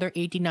 that's another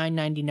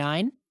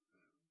 $89.99.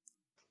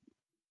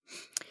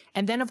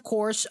 And then, of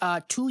course,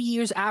 2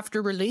 years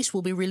after release,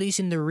 we'll be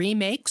releasing the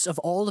remakes of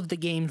all of the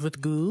games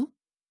with goo,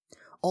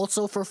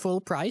 also for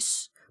full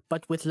price,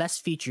 but with less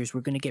features.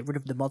 We're going to get rid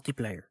of the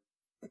multiplayer.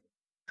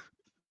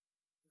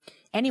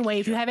 Anyway,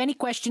 if you have any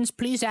questions,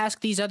 please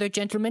ask these other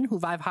gentlemen who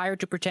I've hired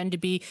to pretend to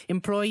be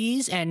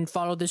employees and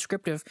follow the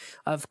script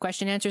of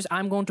question answers.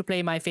 I'm going to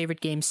play my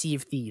favorite game, Sea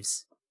of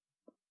Thieves.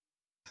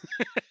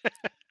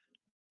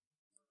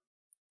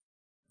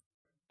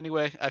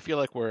 Anyway, I feel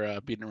like we're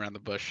beating around the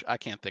bush. I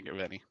can't think of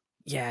any.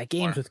 Yeah,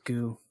 games with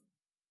goo.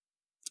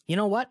 You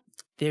know what?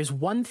 There's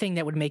one thing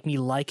that would make me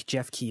like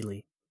Jeff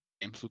Keighley.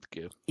 Games with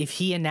goo. If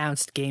he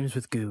announced games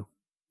with goo.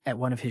 at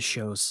one of his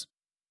shows.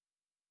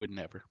 Would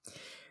never.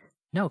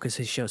 No, because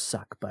his shows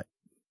suck, but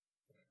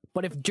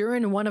if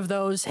during one of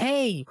those,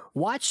 hey,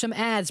 watch some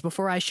ads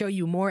before I show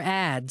you more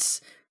ads,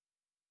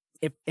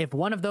 if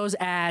one of those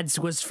ads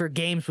was for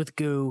Games with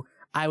Goo,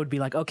 I would be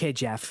like, okay,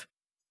 Jeff,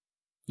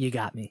 you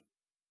got me.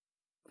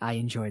 I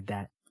enjoyed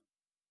that.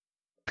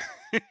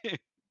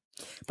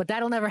 But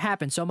that'll never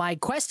happen, so my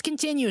quest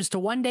continues to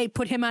one day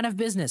put him out of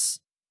business.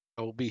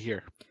 I will be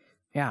here.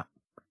 Yeah.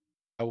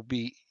 I will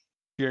be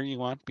cheering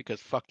you on because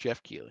fuck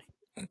Jeff Keighley.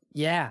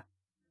 Yeah.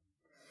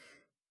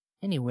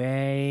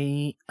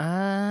 Anyway,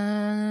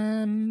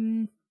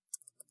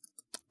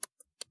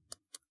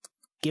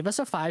 give us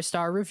a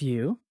 5-star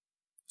review.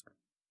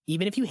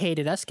 Even if you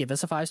hated us, give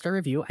us a 5-star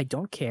review. I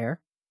don't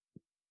care.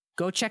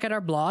 Go check out our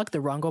blog,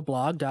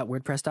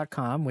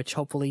 therongoblog.wordpress.com, which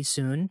hopefully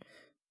soon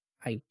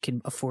I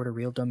can afford a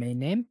real domain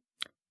name.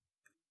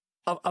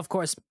 Of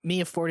course, me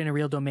affording a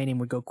real domain name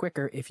would go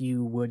quicker if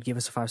you would give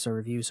us a 5-star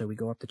review so we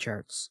go up the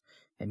charts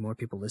and more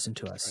people listen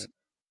to us. Right.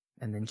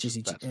 And then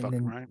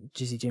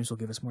GC James will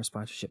give us more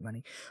sponsorship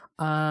money.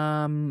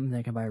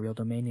 They can buy a real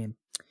domain name.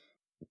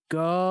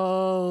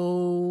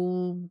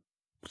 Go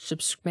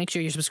make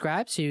sure you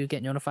subscribe so you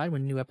get notified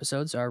when new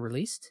episodes are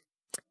released.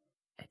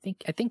 I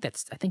think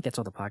that's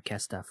all the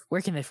podcast stuff.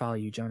 Where can they follow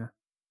you, Jonah?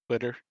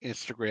 Twitter,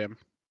 Instagram.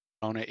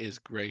 Jonah is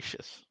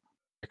gracious.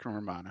 Chicken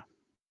Romana.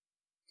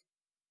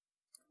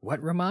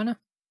 What Romana?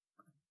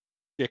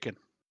 Chicken.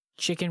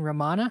 Chicken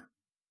Romana?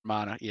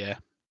 Romana, yeah.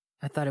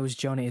 I thought it was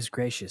Jonah is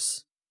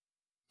gracious.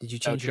 Did you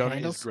change your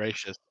handles? Jonah is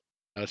gracious.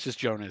 No, it's just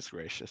Jonah is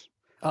gracious.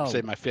 Oh. I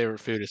say my favorite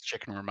food is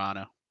chicken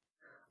Romano.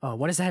 Oh,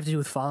 what does that have to do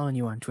with following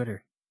you on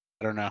Twitter?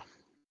 I don't know.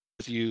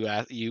 You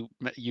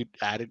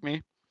added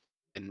me,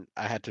 and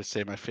I had to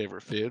say my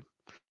favorite food.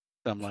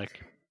 So I'm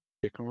like,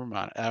 chicken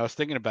Romano. And I was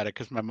thinking about it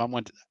because my mom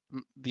went to,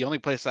 the only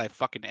place I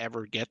fucking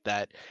ever get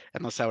that,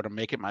 unless I were to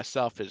make it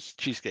myself, is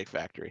Cheesecake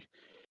Factory.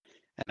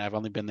 And I've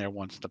only been there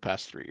once in the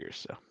past 3 years,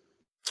 so.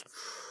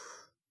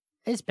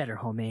 It's better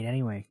homemade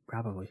anyway,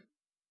 probably.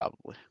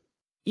 Probably.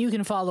 You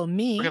can follow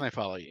me. Where can I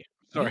follow you?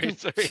 Sorry.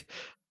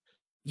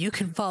 You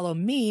can follow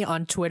me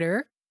on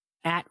Twitter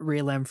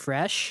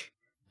 @RealMFresh,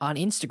 on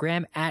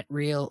Instagram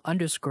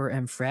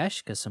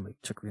 @Real_MFresh, because somebody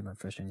took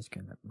RealMFresh on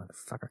Instagram, that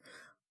motherfucker.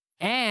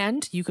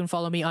 And you can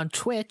follow me on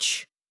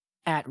Twitch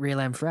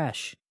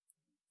 @RealMFresh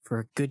for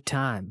a good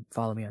time.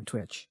 Follow me on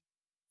Twitch,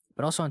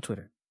 but also on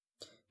Twitter.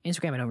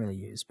 Instagram I don't really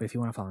use, but if you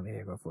want to follow me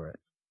there, go for it.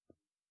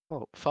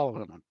 Well, follow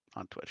him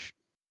on Twitch.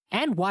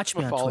 And watch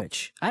me on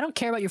Twitch. I don't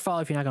care about your follow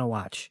if you're not going to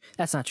watch.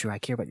 That's not true. I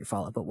care about your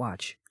follow, but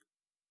watch.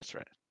 That's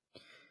right.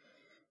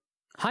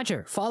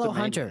 Hunter. Follow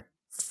Hunter.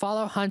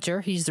 Follow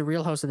Hunter. He's the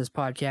real host of this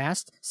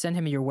podcast. Send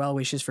him your well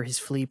wishes for his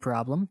flea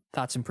problem.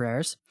 Thoughts and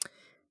prayers.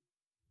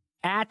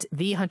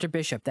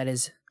 @TheHunterBishop. That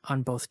is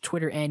on both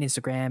Twitter and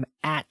Instagram.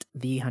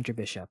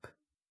 @TheHunterBishop.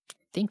 I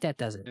think that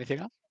does it. Anything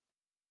else?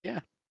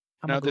 Yeah.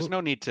 No, there's no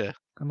need to.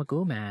 I'm a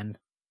goo man.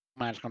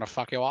 Man's going to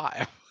fuck your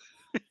wife.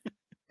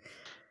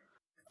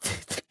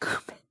 The goo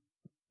man.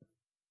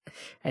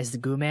 Has the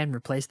goo man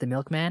replaced the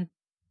milkman?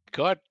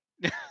 Good.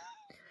 The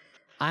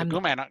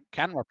goo man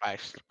can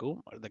replace the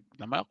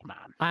milkman.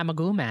 I'm a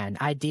goo man.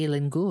 I deal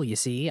in goo, you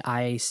see.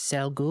 I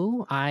sell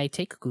goo, I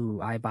take goo,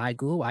 I buy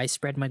goo, I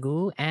spread my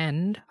goo,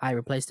 and I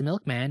replace the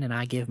milkman and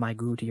I give my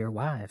goo to your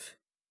wife.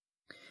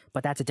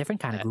 But that's a different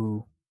kind of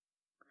goo.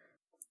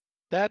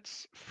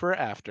 That's for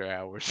after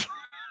hours.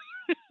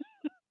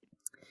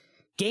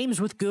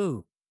 Games with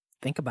goo.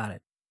 Think about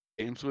it.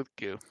 Games with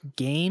goo.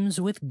 Games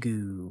with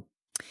goo.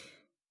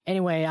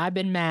 Anyway, I've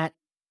been Matt.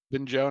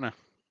 Been Jonah.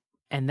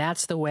 And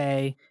that's the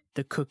way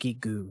the cookie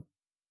goo.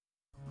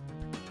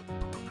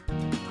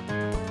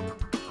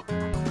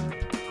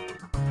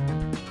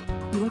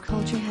 Your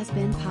culture has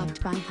been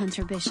popped by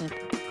Hunter Bishop.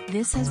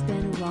 This has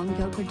been a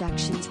Rongo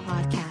Productions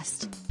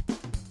podcast.